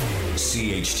in.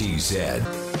 CHTZ.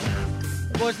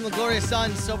 The boys from the Glorious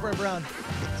Sun, Soper and Brown.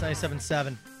 It's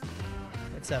 97.7.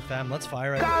 It's FM. Let's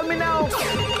fire it. Call me now.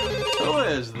 Who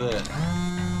is this?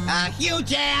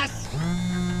 Huge ass.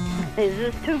 Is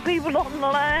this two people on the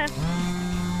line?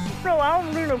 No, I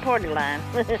don't do no party line.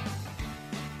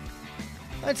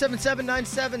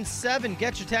 977-977.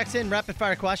 Get your text in. Rapid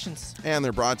fire questions. And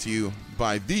they're brought to you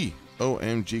by the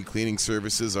OMG Cleaning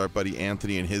Services. Our buddy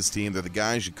Anthony and his team. They're the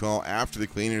guys you call after the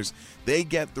cleaners. They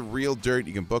get the real dirt.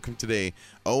 You can book them today.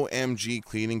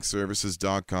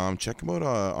 OMGCleaningservices.com. Check them out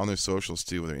on their socials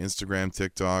too, with their Instagram,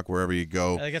 TikTok, wherever you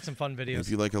go. They get some fun videos. If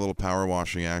you like a little power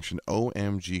washing action,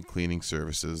 OMG Cleaning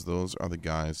Services. Those are the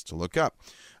guys to look up.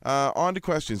 On to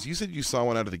questions. You said you saw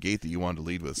one out of the gate that you wanted to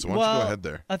lead with, so why don't you go ahead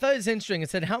there? I thought it was interesting. It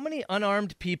said, how many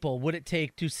unarmed people would it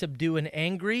take to subdue an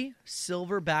angry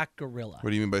silverback gorilla?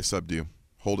 What do you mean by subdue?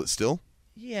 Hold it still?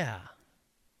 Yeah.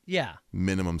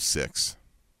 Minimum 6.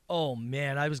 Oh,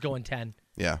 man, I was going 10.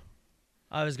 Yeah.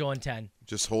 I was going 10.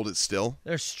 Just hold it still?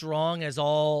 They're strong as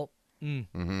all.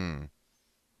 Mm-hmm.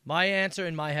 My answer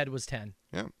in my head was 10.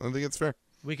 Yeah, I think it's fair.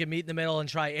 We can meet in the middle and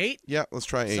try 8. Yeah, let's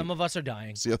try 8. Some of us are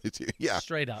dying. See how they do. Yeah.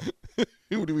 Straight up.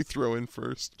 Who do we throw in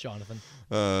first? Jonathan.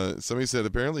 Somebody said,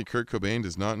 apparently Kurt Cobain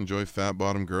does not enjoy fat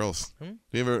bottom girls. Do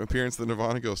you have an appearance of the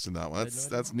Nirvana Ghost in that one?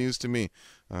 That's news to me.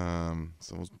 So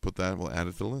we'll put that, we'll add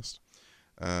it to the list.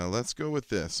 Let's go with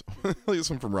this. This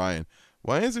one from Ryan.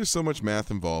 Why is there so much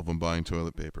math involved when buying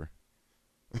toilet paper?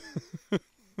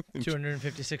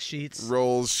 256 sheets.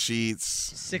 Rolls, sheets,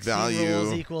 60 value.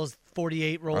 rolls equals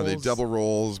 48 rolls. Are they double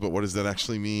rolls? But what does that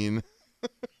actually mean?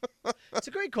 It's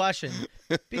a great question.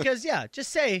 Because, yeah,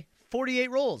 just say 48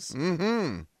 rolls.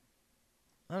 Mm-hmm.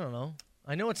 I don't know.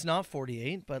 I know it's not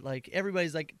 48, but, like,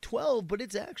 everybody's like 12, but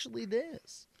it's actually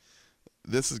this.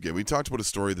 This is good. We talked about a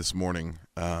story this morning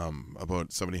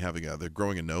about somebody having they're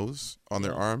growing a nose on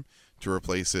their arm to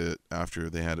replace it after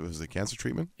they had, was it cancer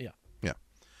treatment? Yeah. Yeah.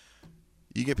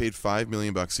 You get paid $5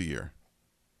 million a year.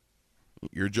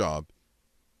 Your job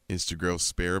is to grow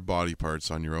spare body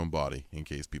parts on your own body in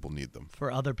case people need them.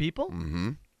 For other people?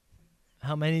 Mm-hmm.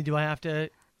 How many do I have to,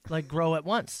 like, grow at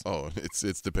once? Oh,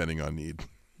 it's depending on need.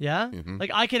 Yeah? Mm-hmm. Like,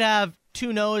 I could have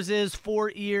 2 noses,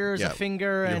 4 ears, a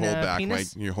finger, and a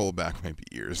penis? Your whole back might be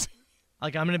ears.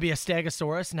 Like, I'm going to be a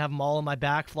stegosaurus and have them all on my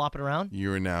back flopping around?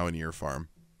 You are now an ear farm.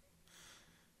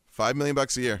 $5 million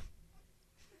a year.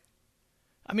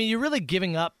 I mean, you're really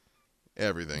giving up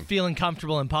everything. Feeling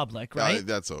comfortable in public, right?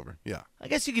 That's over, yeah. I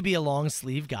guess you could be a long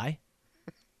sleeve guy.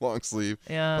 Long sleeve,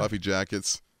 puffy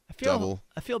jackets, double.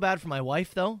 I feel bad for my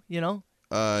wife, though, you know?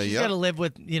 She's got to live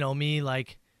with, me,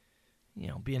 like,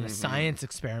 being a science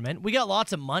experiment. We got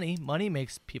lots of money. Money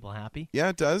makes people happy. Yeah,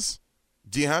 it does.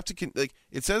 Do you have to,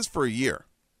 it says for a year.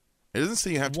 It doesn't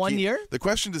say you have to 1 year? The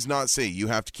question does not say you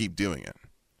have to keep doing it.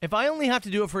 If I only have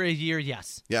to do it for a year,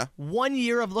 yes. Yeah. 1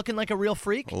 year of looking like a real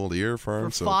freak. Old ear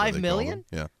farm. For $5 million?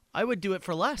 Yeah. I would do it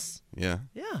for less. Yeah.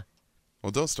 Yeah.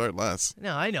 Well, don't start less.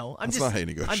 No, I know. That's not how you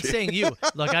negotiate. I'm saying you.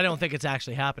 Look, I don't think it's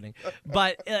actually happening.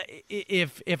 But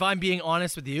if I'm being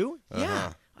honest with you,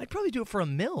 yeah, I'd probably do it for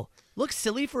 $1 million. Look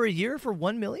silly for a year for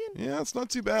 $1 million? Yeah, it's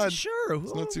not too bad. Sure.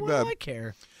 It's not too why bad. do I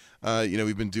care?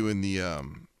 We've been doing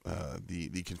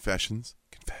the confessions.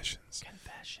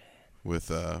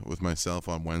 With myself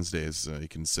on Wednesdays. You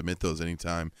can submit those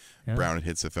anytime. Yeah. Brown at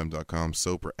hitsfm.com,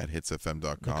 Soper at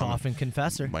hitsfm.com. The coffin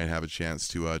confessor. Might have a chance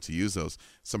to use those.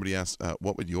 Somebody asked,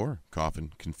 what would your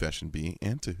coffin confession be,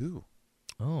 and to who?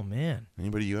 Oh, man.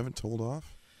 Anybody you haven't told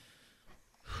off?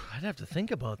 I'd have to think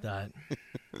about that.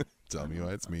 Tell me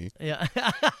why it's me. Yeah.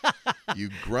 You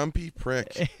grumpy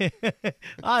prick.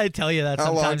 I tell you that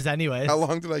sometimes anyway. How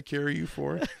long did I carry you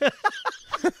for?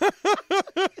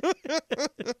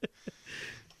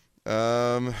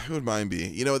 Who would mine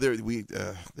be?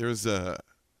 There was a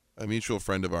mutual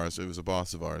friend of ours. It was a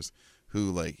boss of ours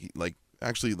who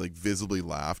actually visibly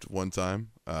laughed one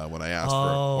time when I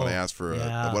asked for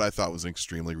what I thought was an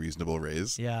extremely reasonable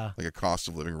raise. Yeah, like a cost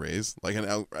of living raise, like an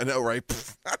outright.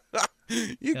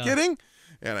 You kidding?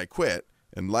 And I quit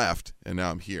and left, and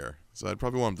now I'm here. So I'd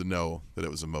probably want him to know that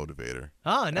it was a motivator.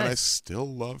 Oh, nice. And I still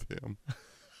love him.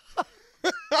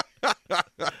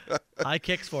 High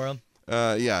kicks for him.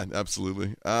 Yeah,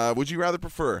 absolutely. Would you rather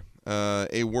prefer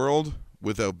a world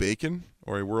without bacon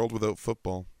or a world without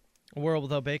football? A world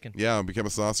without bacon. Yeah, I'll become a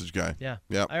sausage guy. Yeah.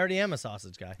 Yeah. I already am a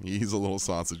sausage guy. He's a little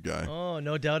sausage guy. Oh,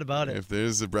 no doubt about it. If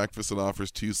there's a breakfast that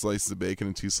offers 2 slices of bacon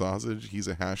and 2 sausage, he's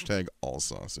a hashtag all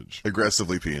sausage.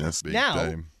 Aggressively penis. Big Now,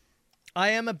 time.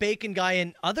 I am a bacon guy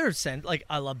in other sense. Like,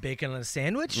 I love bacon on a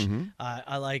sandwich. Mm-hmm.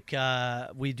 I like,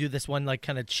 we do this one, like,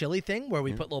 kind of chili thing where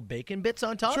we put little bacon bits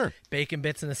on top. Sure. Bacon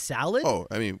bits in a salad. Oh,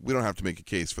 I mean, we don't have to make a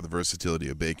case for the versatility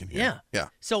of bacon here. Yeah. Yeah.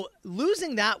 So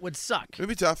losing that would suck. It'd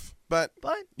be tough, but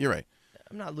you're right.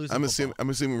 I'm not losing I'm football.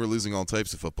 assuming we're losing all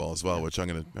types of football as well, which I'm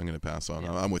gonna pass on.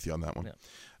 I'm with you on that one.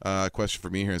 Question for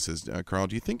me here says, Carl,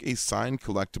 do you think a signed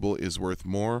collectible is worth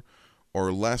more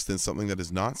or less than something that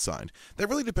is not signed? That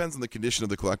really depends on the condition of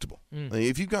the collectible. Like,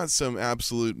 if you've got some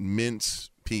absolute mint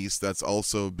piece that's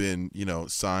also been,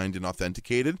 signed and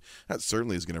authenticated, that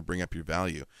certainly is going to bring up your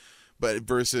value. But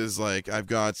versus like I've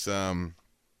got I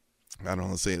don't know,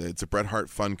 let's say it's a Bret Hart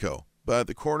Funko, but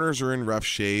the corners are in rough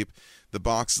shape. The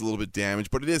box is a little bit damaged,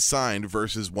 but it is signed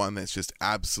versus one that's just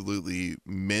absolutely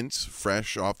mint,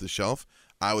 fresh off the shelf.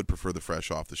 I would prefer the fresh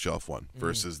off the shelf one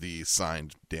versus the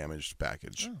signed, damaged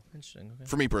package. Oh, interesting. Okay.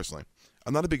 For me personally,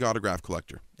 I'm not a big autograph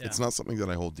collector. Yeah. It's not something that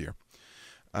I hold dear.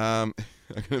 I'm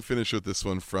going to finish with this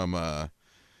one from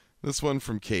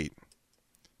Kate.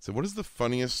 So, what is the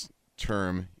funniest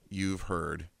term you've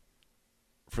heard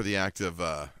for the act of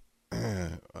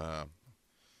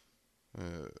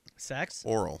sex?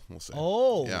 Oral, we'll say.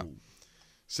 Oh. Yeah.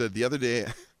 Said the other day,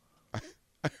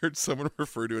 I heard someone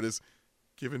refer to it as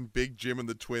giving Big Jim and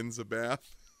the twins a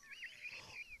bath.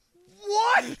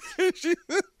 What?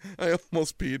 I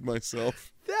almost peed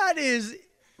myself. That is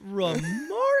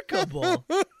remarkable.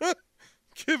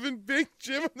 Giving Big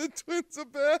Jim and the twins a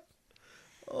bath.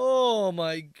 Oh,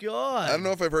 my God. I don't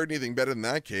know if I've heard anything better than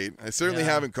that, Kate. I certainly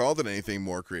haven't called it anything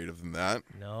more creative than that.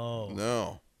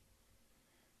 No.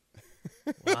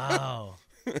 Wow.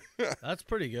 That's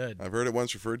pretty good. I've heard it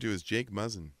once referred to as Jake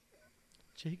Muzzin.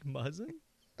 Jake Muzzin?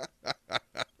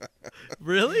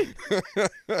 Really?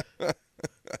 The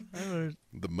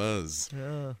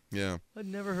Muzz. Yeah. I'd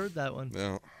never heard that one.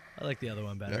 No. I like the other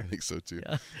one better. Yeah, I think so too.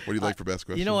 Yeah. What do you like for best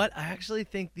question? You know what? I actually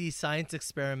think the science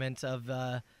experiment of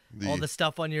all the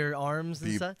stuff on your arms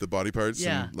and stuff. The body parts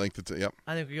Yeah. and length of yep.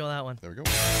 I think we go with that one. There we go.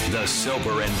 The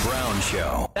Soper and Brown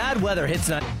Show. Bad weather hits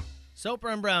night. Soper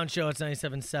and Brown Show. It's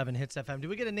 97.7 Hits FM. Did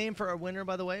we get a name for our winner,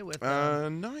 by the way? With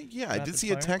not yet. I did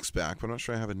see a text back, but I'm not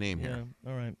sure I have a name here.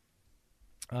 All right.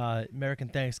 American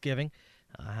Thanksgiving.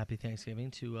 Happy Thanksgiving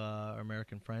to our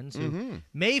American friends who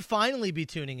may finally be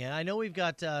tuning in. I know we've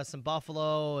got some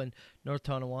Buffalo and North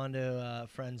Tonawanda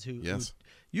friends who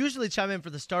usually chime in for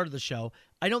the start of the show.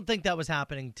 I don't think that was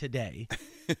happening today.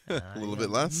 A little bit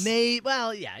less? You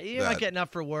might getting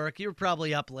up for work. You were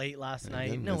probably up late last night.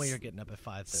 Again, No way you're getting up at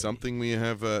 5:30. Something we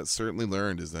have certainly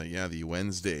learned is that, the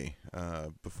Wednesday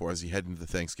before as you head into the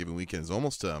Thanksgiving weekend is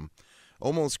almost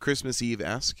Christmas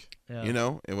Eve-esque,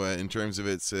 in terms of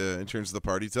in terms of the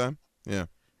party time. Yeah.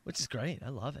 Which is great. I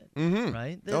love it. Mm-hmm.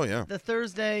 Right? The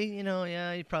Thursday,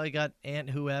 you probably got Aunt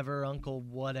whoever, Uncle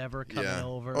whatever coming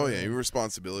over. Oh, yeah, your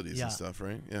responsibilities and stuff,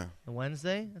 right? Yeah. The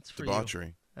Wednesday, that's for Debauchery.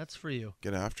 you. That's for you.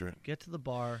 Get after it. Get to the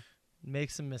bar. Make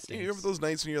some mistakes. You remember those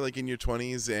nights when you're like in your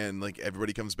 20s and like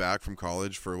everybody comes back from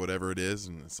college for whatever it is,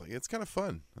 and it's kind of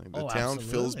fun. Like, the town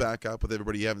fills back up with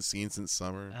everybody you haven't seen since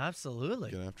summer.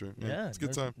 Absolutely. Get after it. Yeah, it's a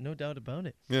good time. No doubt about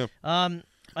it. Yeah.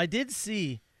 I did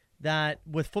see that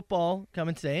with football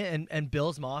coming today and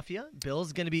Bills Mafia,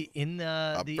 Bills going to be in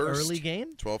the early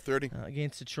game, 12:30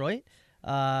 against Detroit.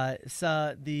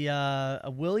 So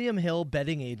the William Hill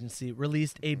betting agency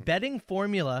released a betting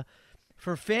formula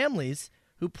for families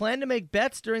who plan to make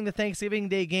bets during the Thanksgiving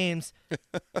Day games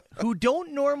who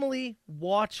don't normally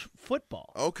watch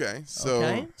football. Okay.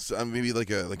 So maybe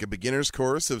like a beginner's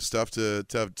course of stuff to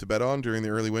bet on during the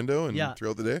early window and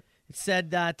throughout the day? It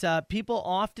said that people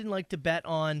often like to bet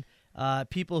on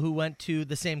people who went to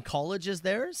the same college as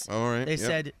theirs. All right. They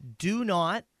said, do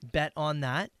not bet on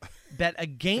that. Bet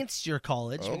against your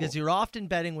college because you're often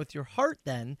betting with your heart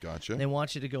then. Gotcha. They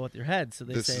want you to go with your head. So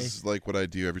this is like what I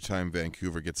do every time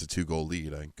Vancouver gets a 2-goal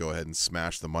lead. I go ahead and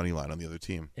smash the money line on the other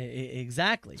team.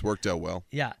 Exactly. It's worked out well.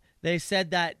 Yeah. They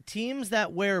said that teams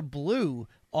that wear blue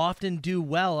often do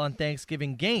well on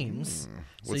Thanksgiving games.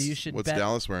 So you should What's bet.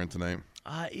 Dallas wearing tonight?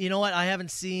 You know what? I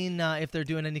haven't seen if they're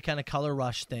doing any kind of color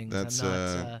rush thing. That's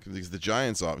because the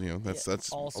Giants, that's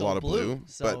a lot of blue.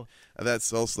 So but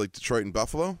that's also like Detroit and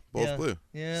Buffalo, both blue.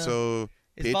 Yeah. So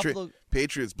Buffalo...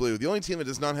 Patriots blue. The only team that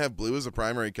does not have blue as a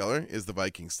primary color is the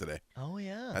Vikings today. Oh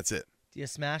yeah. That's it. Do you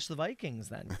smash the Vikings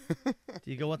then? Do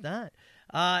you go with that?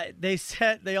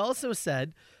 They also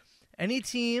said any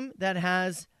team that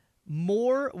has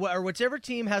whichever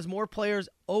team has more players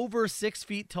over 6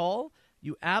 feet tall,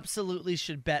 you absolutely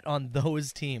should bet on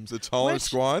those teams. The taller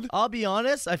squad? I'll be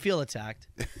honest, I feel attacked.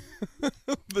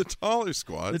 The taller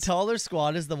squad? The taller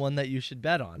squad is the one that you should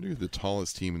bet I on. wonder who the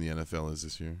tallest team in the NFL is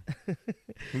this year.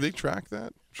 Do they track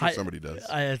that? I'm sure somebody does.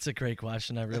 It's a great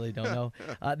question. I really don't know.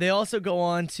 They also go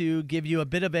on to give you a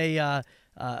bit of a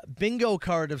bingo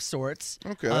card of sorts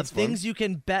Okay, of that's things fun. you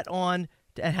can bet on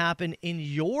to happen in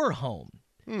your home.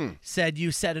 Said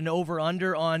you set an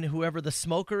over-under on whoever the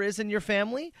smoker is in your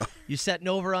family. You set an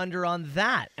over-under on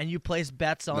that, and you place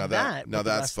bets on that. Now with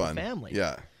the that's rest of fun. the family.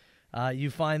 Yeah. You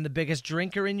find the biggest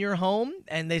drinker in your home,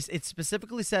 and it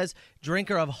specifically says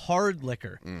drinker of hard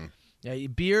liquor.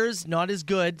 Beers, not as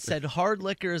good. Said hard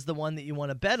liquor is the one that you want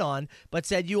to bet on, but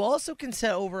said you also can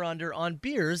set over-under on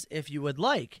beers if you would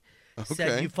like. Said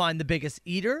Okay. you find the biggest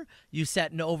eater. You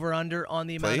set an over-under on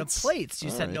the amount of plates. You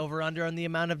All set an right. over-under on the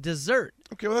amount of dessert.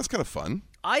 Okay, well, that's kind of fun.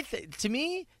 To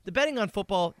me, the betting on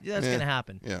football, that's Yeah, going to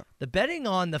happen. yeah. The betting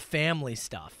on the family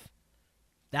stuff,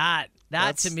 that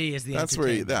to me is the That's where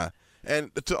you, entertainment.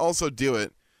 and to also do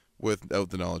it without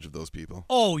the knowledge of those people.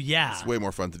 Oh, yeah. It's way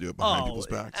more fun to do it behind people's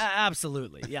backs.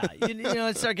 Absolutely, yeah.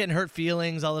 you start getting hurt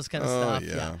feelings, all this kind of stuff.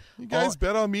 Yeah. You guys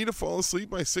bet on me to fall asleep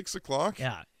by 6 o'clock?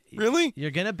 Yeah. Really?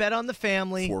 You're going to bet on the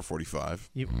family. 4:45.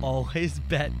 You always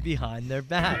bet behind their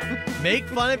back. Make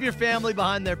fun of your family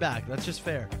behind their back. That's just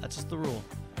fair. That's just the rule.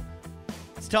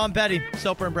 It's Tom Petty,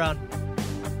 Soper and Brown.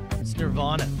 It's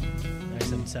Nirvana.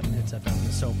 97.7 Hits FM,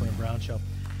 the Soper and Brown Show.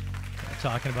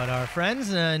 Talking about our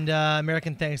friends and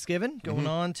American Thanksgiving going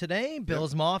on today.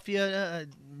 Bill's Mafia,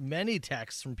 many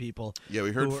texts from people. Yeah,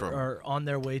 we heard who from are on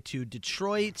their way to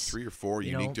Detroit. 3 or 4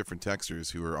 unique different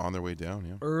texters who are on their way down.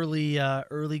 Yeah.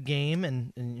 Early game,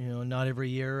 and not every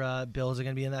year Bills are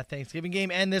going to be in that Thanksgiving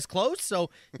game and this close. So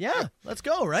yeah, let's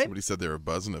go, right? Somebody said they were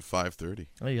buzzing at 5:30.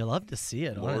 Oh, you love to see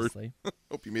it, Lord. honestly.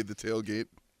 Hope you made the tailgate.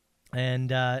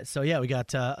 And so yeah, we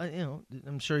got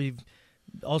I'm sure you've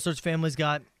all sorts of families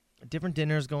got different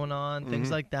dinners going on,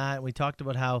 things like that. We talked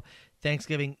about how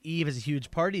Thanksgiving Eve is a huge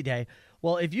party day.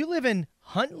 Well, if you live in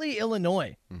Huntley,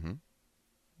 Illinois,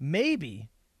 maybe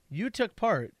you took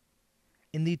part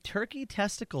in the Turkey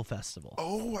Testicle Festival.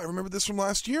 Oh, I remember this from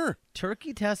last year.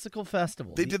 Turkey Testicle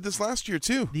Festival. They did this last year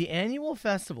too. The annual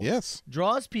festival. Yes.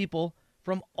 Draws people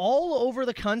from all over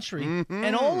the country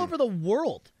and all over the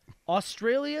world.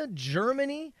 Australia,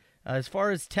 Germany, as far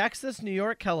as Texas, New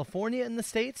York, California in the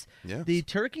States. Yes. The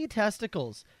turkey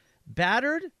testicles,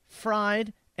 battered,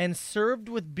 fried, and served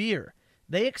with beer.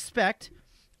 They expect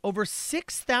over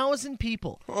 6,000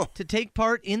 people to take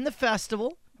part in the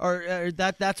festival. Or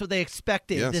that's what they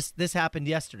expected. Yes. This happened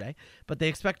yesterday. But they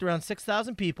expect around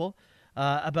 6,000 people,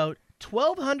 about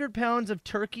 1,200 pounds of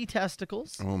turkey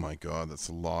testicles. Oh my God, that's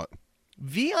a lot.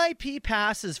 VIP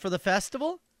passes for the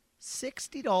festival,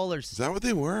 $60. Is that what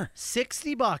they were?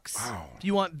 $60. Wow. If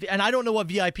you want, and I don't know what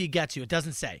VIP gets you. It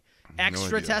doesn't say.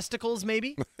 Extra idea. testicles,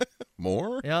 maybe.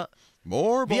 More? Yeah.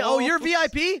 More balls? Oh, you're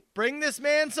VIP. Bring this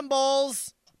man some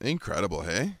balls. Incredible,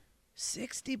 hey?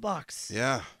 $60.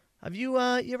 Yeah. Have you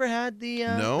ever had the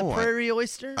No, prairie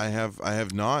oyster? I have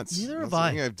not. Neither have That's I.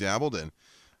 something I've dabbled in.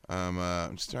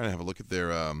 I'm just trying to have a look at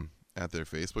their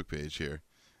Facebook page here,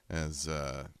 as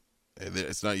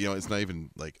it's not it's not even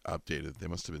like updated. They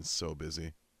must have been so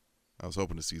busy. I was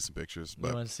hoping to see some pictures, You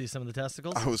but want to see some of the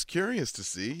testicles? I was curious to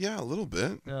see. Yeah, a little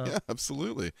bit. Yeah. Yeah,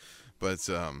 absolutely. But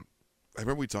I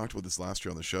remember we talked about this last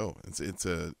year on the show.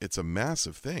 It's a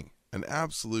massive thing, an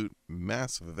absolute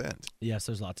massive event. Yes,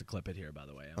 there's lots of clip it here, by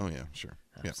the way. Oh yeah, sure.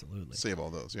 Absolutely. Yeah. Save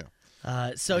all those.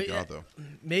 Yeah. So My God, though.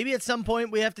 maybe at some point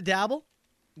we have to dabble.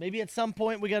 Maybe at some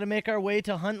point we got to make our way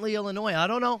to Huntley, Illinois. I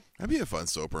don't know. That'd be a fun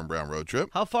Soper and Brown road trip.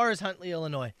 How far is Huntley,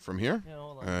 Illinois? From here? Yeah,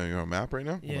 hold on. You're on a map right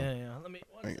now? Hold Yeah, on. yeah. Let me.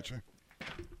 I got you.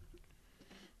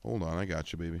 Hold on, I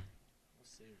got you, baby.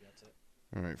 Let's see who gets it.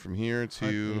 All right, from here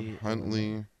to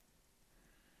Huntley,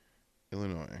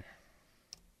 Illinois.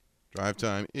 Drive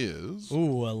time is...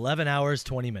 Ooh, 11 hours,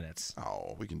 20 minutes.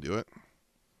 Oh, we can do it.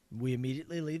 We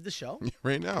immediately leave the show.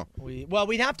 Right now.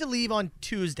 We'd have to leave on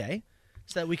Tuesday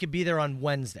so that we could be there on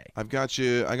Wednesday. I've got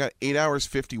you. I got 8 hours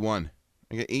 51.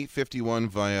 I got 8:51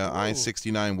 via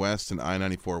I-69 West and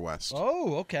I-94 West.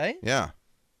 Oh, okay. Yeah.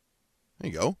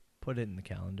 There you go. Put it in the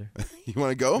calendar. You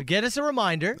want to go? Get us a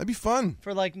reminder. That'd be fun.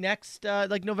 For next,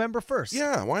 November 1st.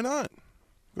 Yeah, why not?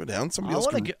 Go down. Somebody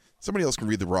I else can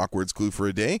read the Rockwords Clue for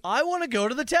a day. I want to go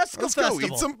to the Testicle Let's Festival.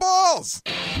 go eat some balls.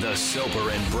 The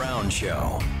Soper and Brown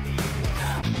Show.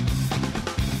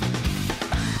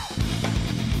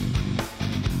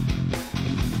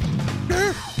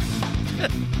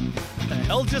 What the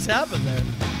hell just happened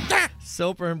there?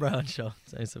 Soper and Brown Show.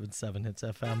 97.7 Hits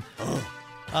FM.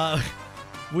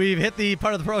 We've hit the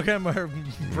part of the program where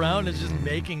Brown is just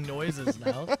making noises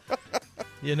now.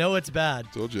 You know it's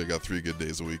bad. Told you I got 3 good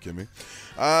days a week in me.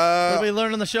 What did we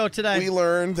learn on the show today? We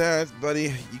learned that,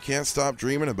 buddy, you can't stop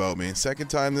dreaming about me. Second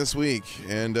time this week.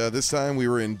 And this time we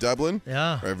were in Dublin.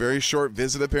 Yeah. For a very short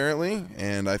visit, apparently.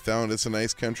 And I found us a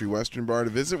nice country western bar to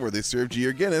visit where they served you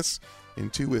your Guinness in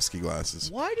 2 whiskey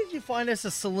glasses. Why did you find us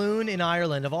a saloon in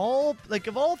Ireland of all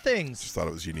things? Just thought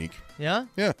it was unique. Yeah?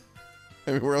 Yeah.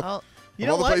 I mean, we're you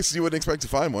know all the what? places you wouldn't expect to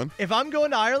find one. If I'm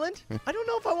going to Ireland, I don't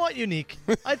know if I want unique.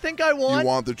 I think I want... You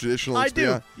want the traditional... I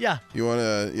do, yeah. You want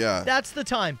to... Yeah. That's the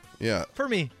time. Yeah. For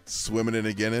me. Swimming in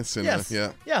a Guinness. And, yes.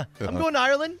 Yeah. I'm going to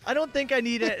Ireland. I don't think I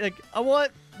need it. Like, I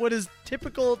want what is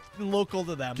typical and local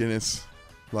to them. Guinness,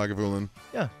 Lagavulin.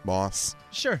 Yeah. Moss.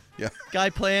 Sure. Yeah. Guy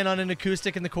playing on an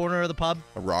acoustic in the corner of the pub.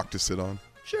 A rock to sit on.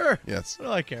 Sure. Yes. What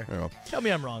do I care? Yeah. Tell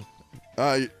me I'm wrong.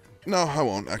 No, I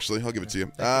won't, actually. I'll give it to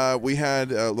you. We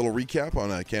had a little recap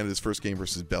on Canada's first game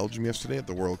versus Belgium yesterday at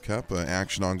the World Cup.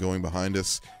 Action ongoing behind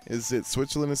us. Is it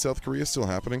Switzerland and South Korea still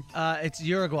happening? It's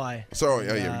Uruguay. Sorry,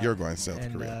 Uruguay and South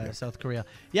and, Korea. Yeah. South Korea.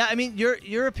 Yeah, I mean,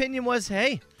 your opinion was,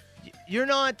 hey, you're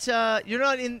not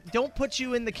in. Don't put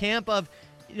you in the camp of,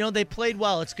 they played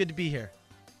well. It's good to be here.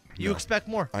 You expect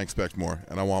more. I expect more,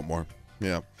 and I want more.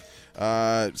 Yeah.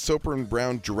 Soper and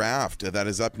Brown Draft. That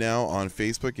is up now on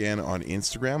Facebook and on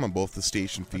Instagram on both the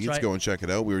station feeds. Right. Go and check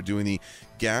it out. We were doing the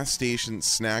gas station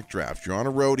snack draft. You're on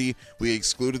a roadie. We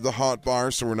excluded the hot bar,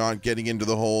 so we're not getting into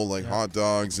the whole hot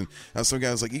dogs. And some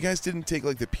guys like, you guys didn't take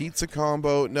the pizza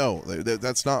combo. No,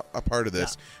 that's not a part of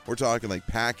this. Yeah. We're talking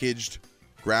packaged,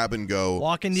 grab and go.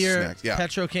 Walk into your snacks. Yeah.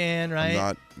 Petro can, right?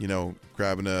 I'm not,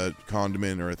 grabbing a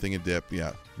condiment or a thing of dip.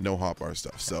 Yeah, no hot bar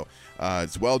stuff. So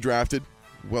it's well drafted.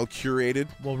 Well curated.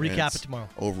 We'll recap it tomorrow.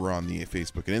 Over on the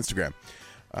Facebook and Instagram.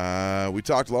 We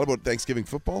talked a lot about Thanksgiving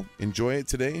football. Enjoy it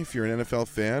today if you're an NFL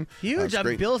fan. Huge.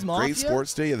 Bills Mafia. Great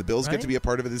sports day. Yeah, the Bills get to be a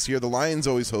part of it this year. The Lions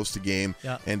always host a game,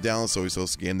 and Dallas always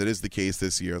hosts a game. That is the case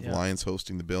this year. The Lions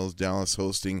hosting the Bills, Dallas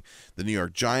hosting the New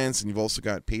York Giants, and you've also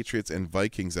got Patriots and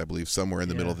Vikings, I believe, somewhere in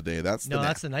the middle of the day. That's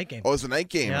the night game. Oh, it's the night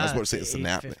game. I was about to say it's the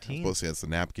nap. I was supposed to say it's the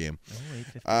nap game.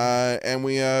 And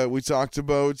we talked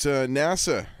about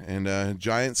NASA and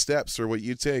giant steps are what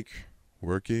you take.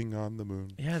 Working on the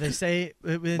moon. Yeah, they say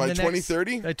by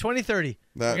 2030? By 2030,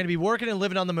 we're going to be working and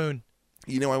living on the moon.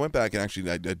 I went back and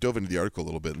actually I dove into the article a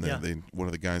little bit, and one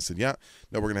of the guys said,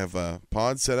 we're going to have a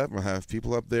pod set up. We'll have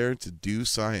people up there to do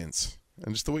science.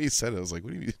 And just the way he said it, I was like,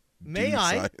 what do you mean? May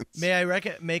I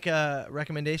make a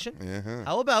recommendation? Uh-huh.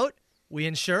 How about we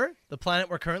ensure the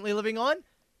planet we're currently living on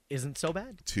isn't so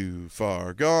bad? Too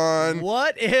far gone.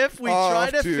 What if we try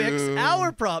to fix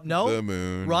our problem? No. The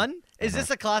moon. Run? Is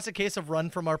this a classic case of run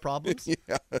from our problems?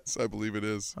 Yes, I believe it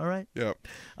is. All right. Yeah.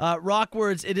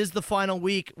 Rockwords, it is the final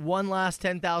week. One last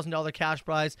 $10,000 cash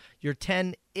prize. You're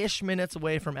 10-ish minutes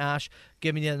away from Ash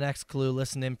giving you the next clue.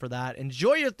 Listen in for that.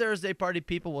 Enjoy your Thursday party,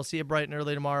 people. We'll see you bright and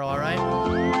early tomorrow, all right?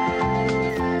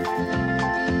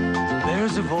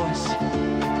 There's a voice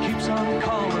keeps on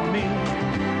calling me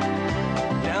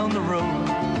down the road.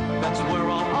 That's where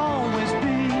I'll always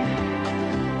be.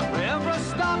 Every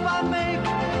stop I make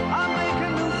a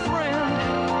new friend.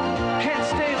 Can't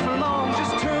stay for long,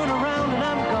 just turn around and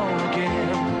I'm gone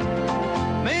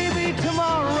again. Maybe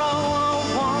tomorrow I'll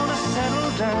wanna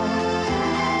settle down.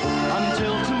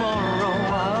 Until tomorrow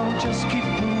I'll just keep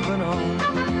moving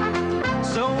on.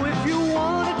 So if you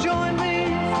wanna join me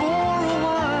for a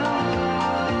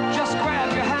while, just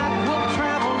grab your hat and we'll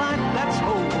travel like that's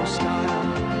old style.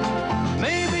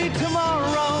 Maybe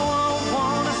tomorrow I'll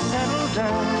wanna settle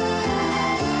down.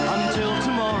 Until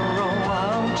tomorrow,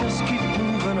 I'll just keep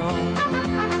moving on.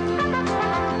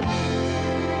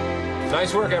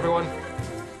 Nice work, everyone.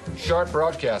 Sharp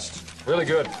broadcast. Really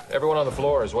good. Everyone on the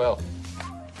floor as well.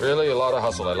 Really a lot of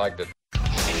hustle. I liked it.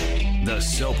 The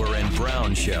Soper and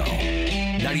Brown Show.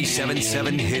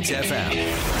 97.7 Hits FM.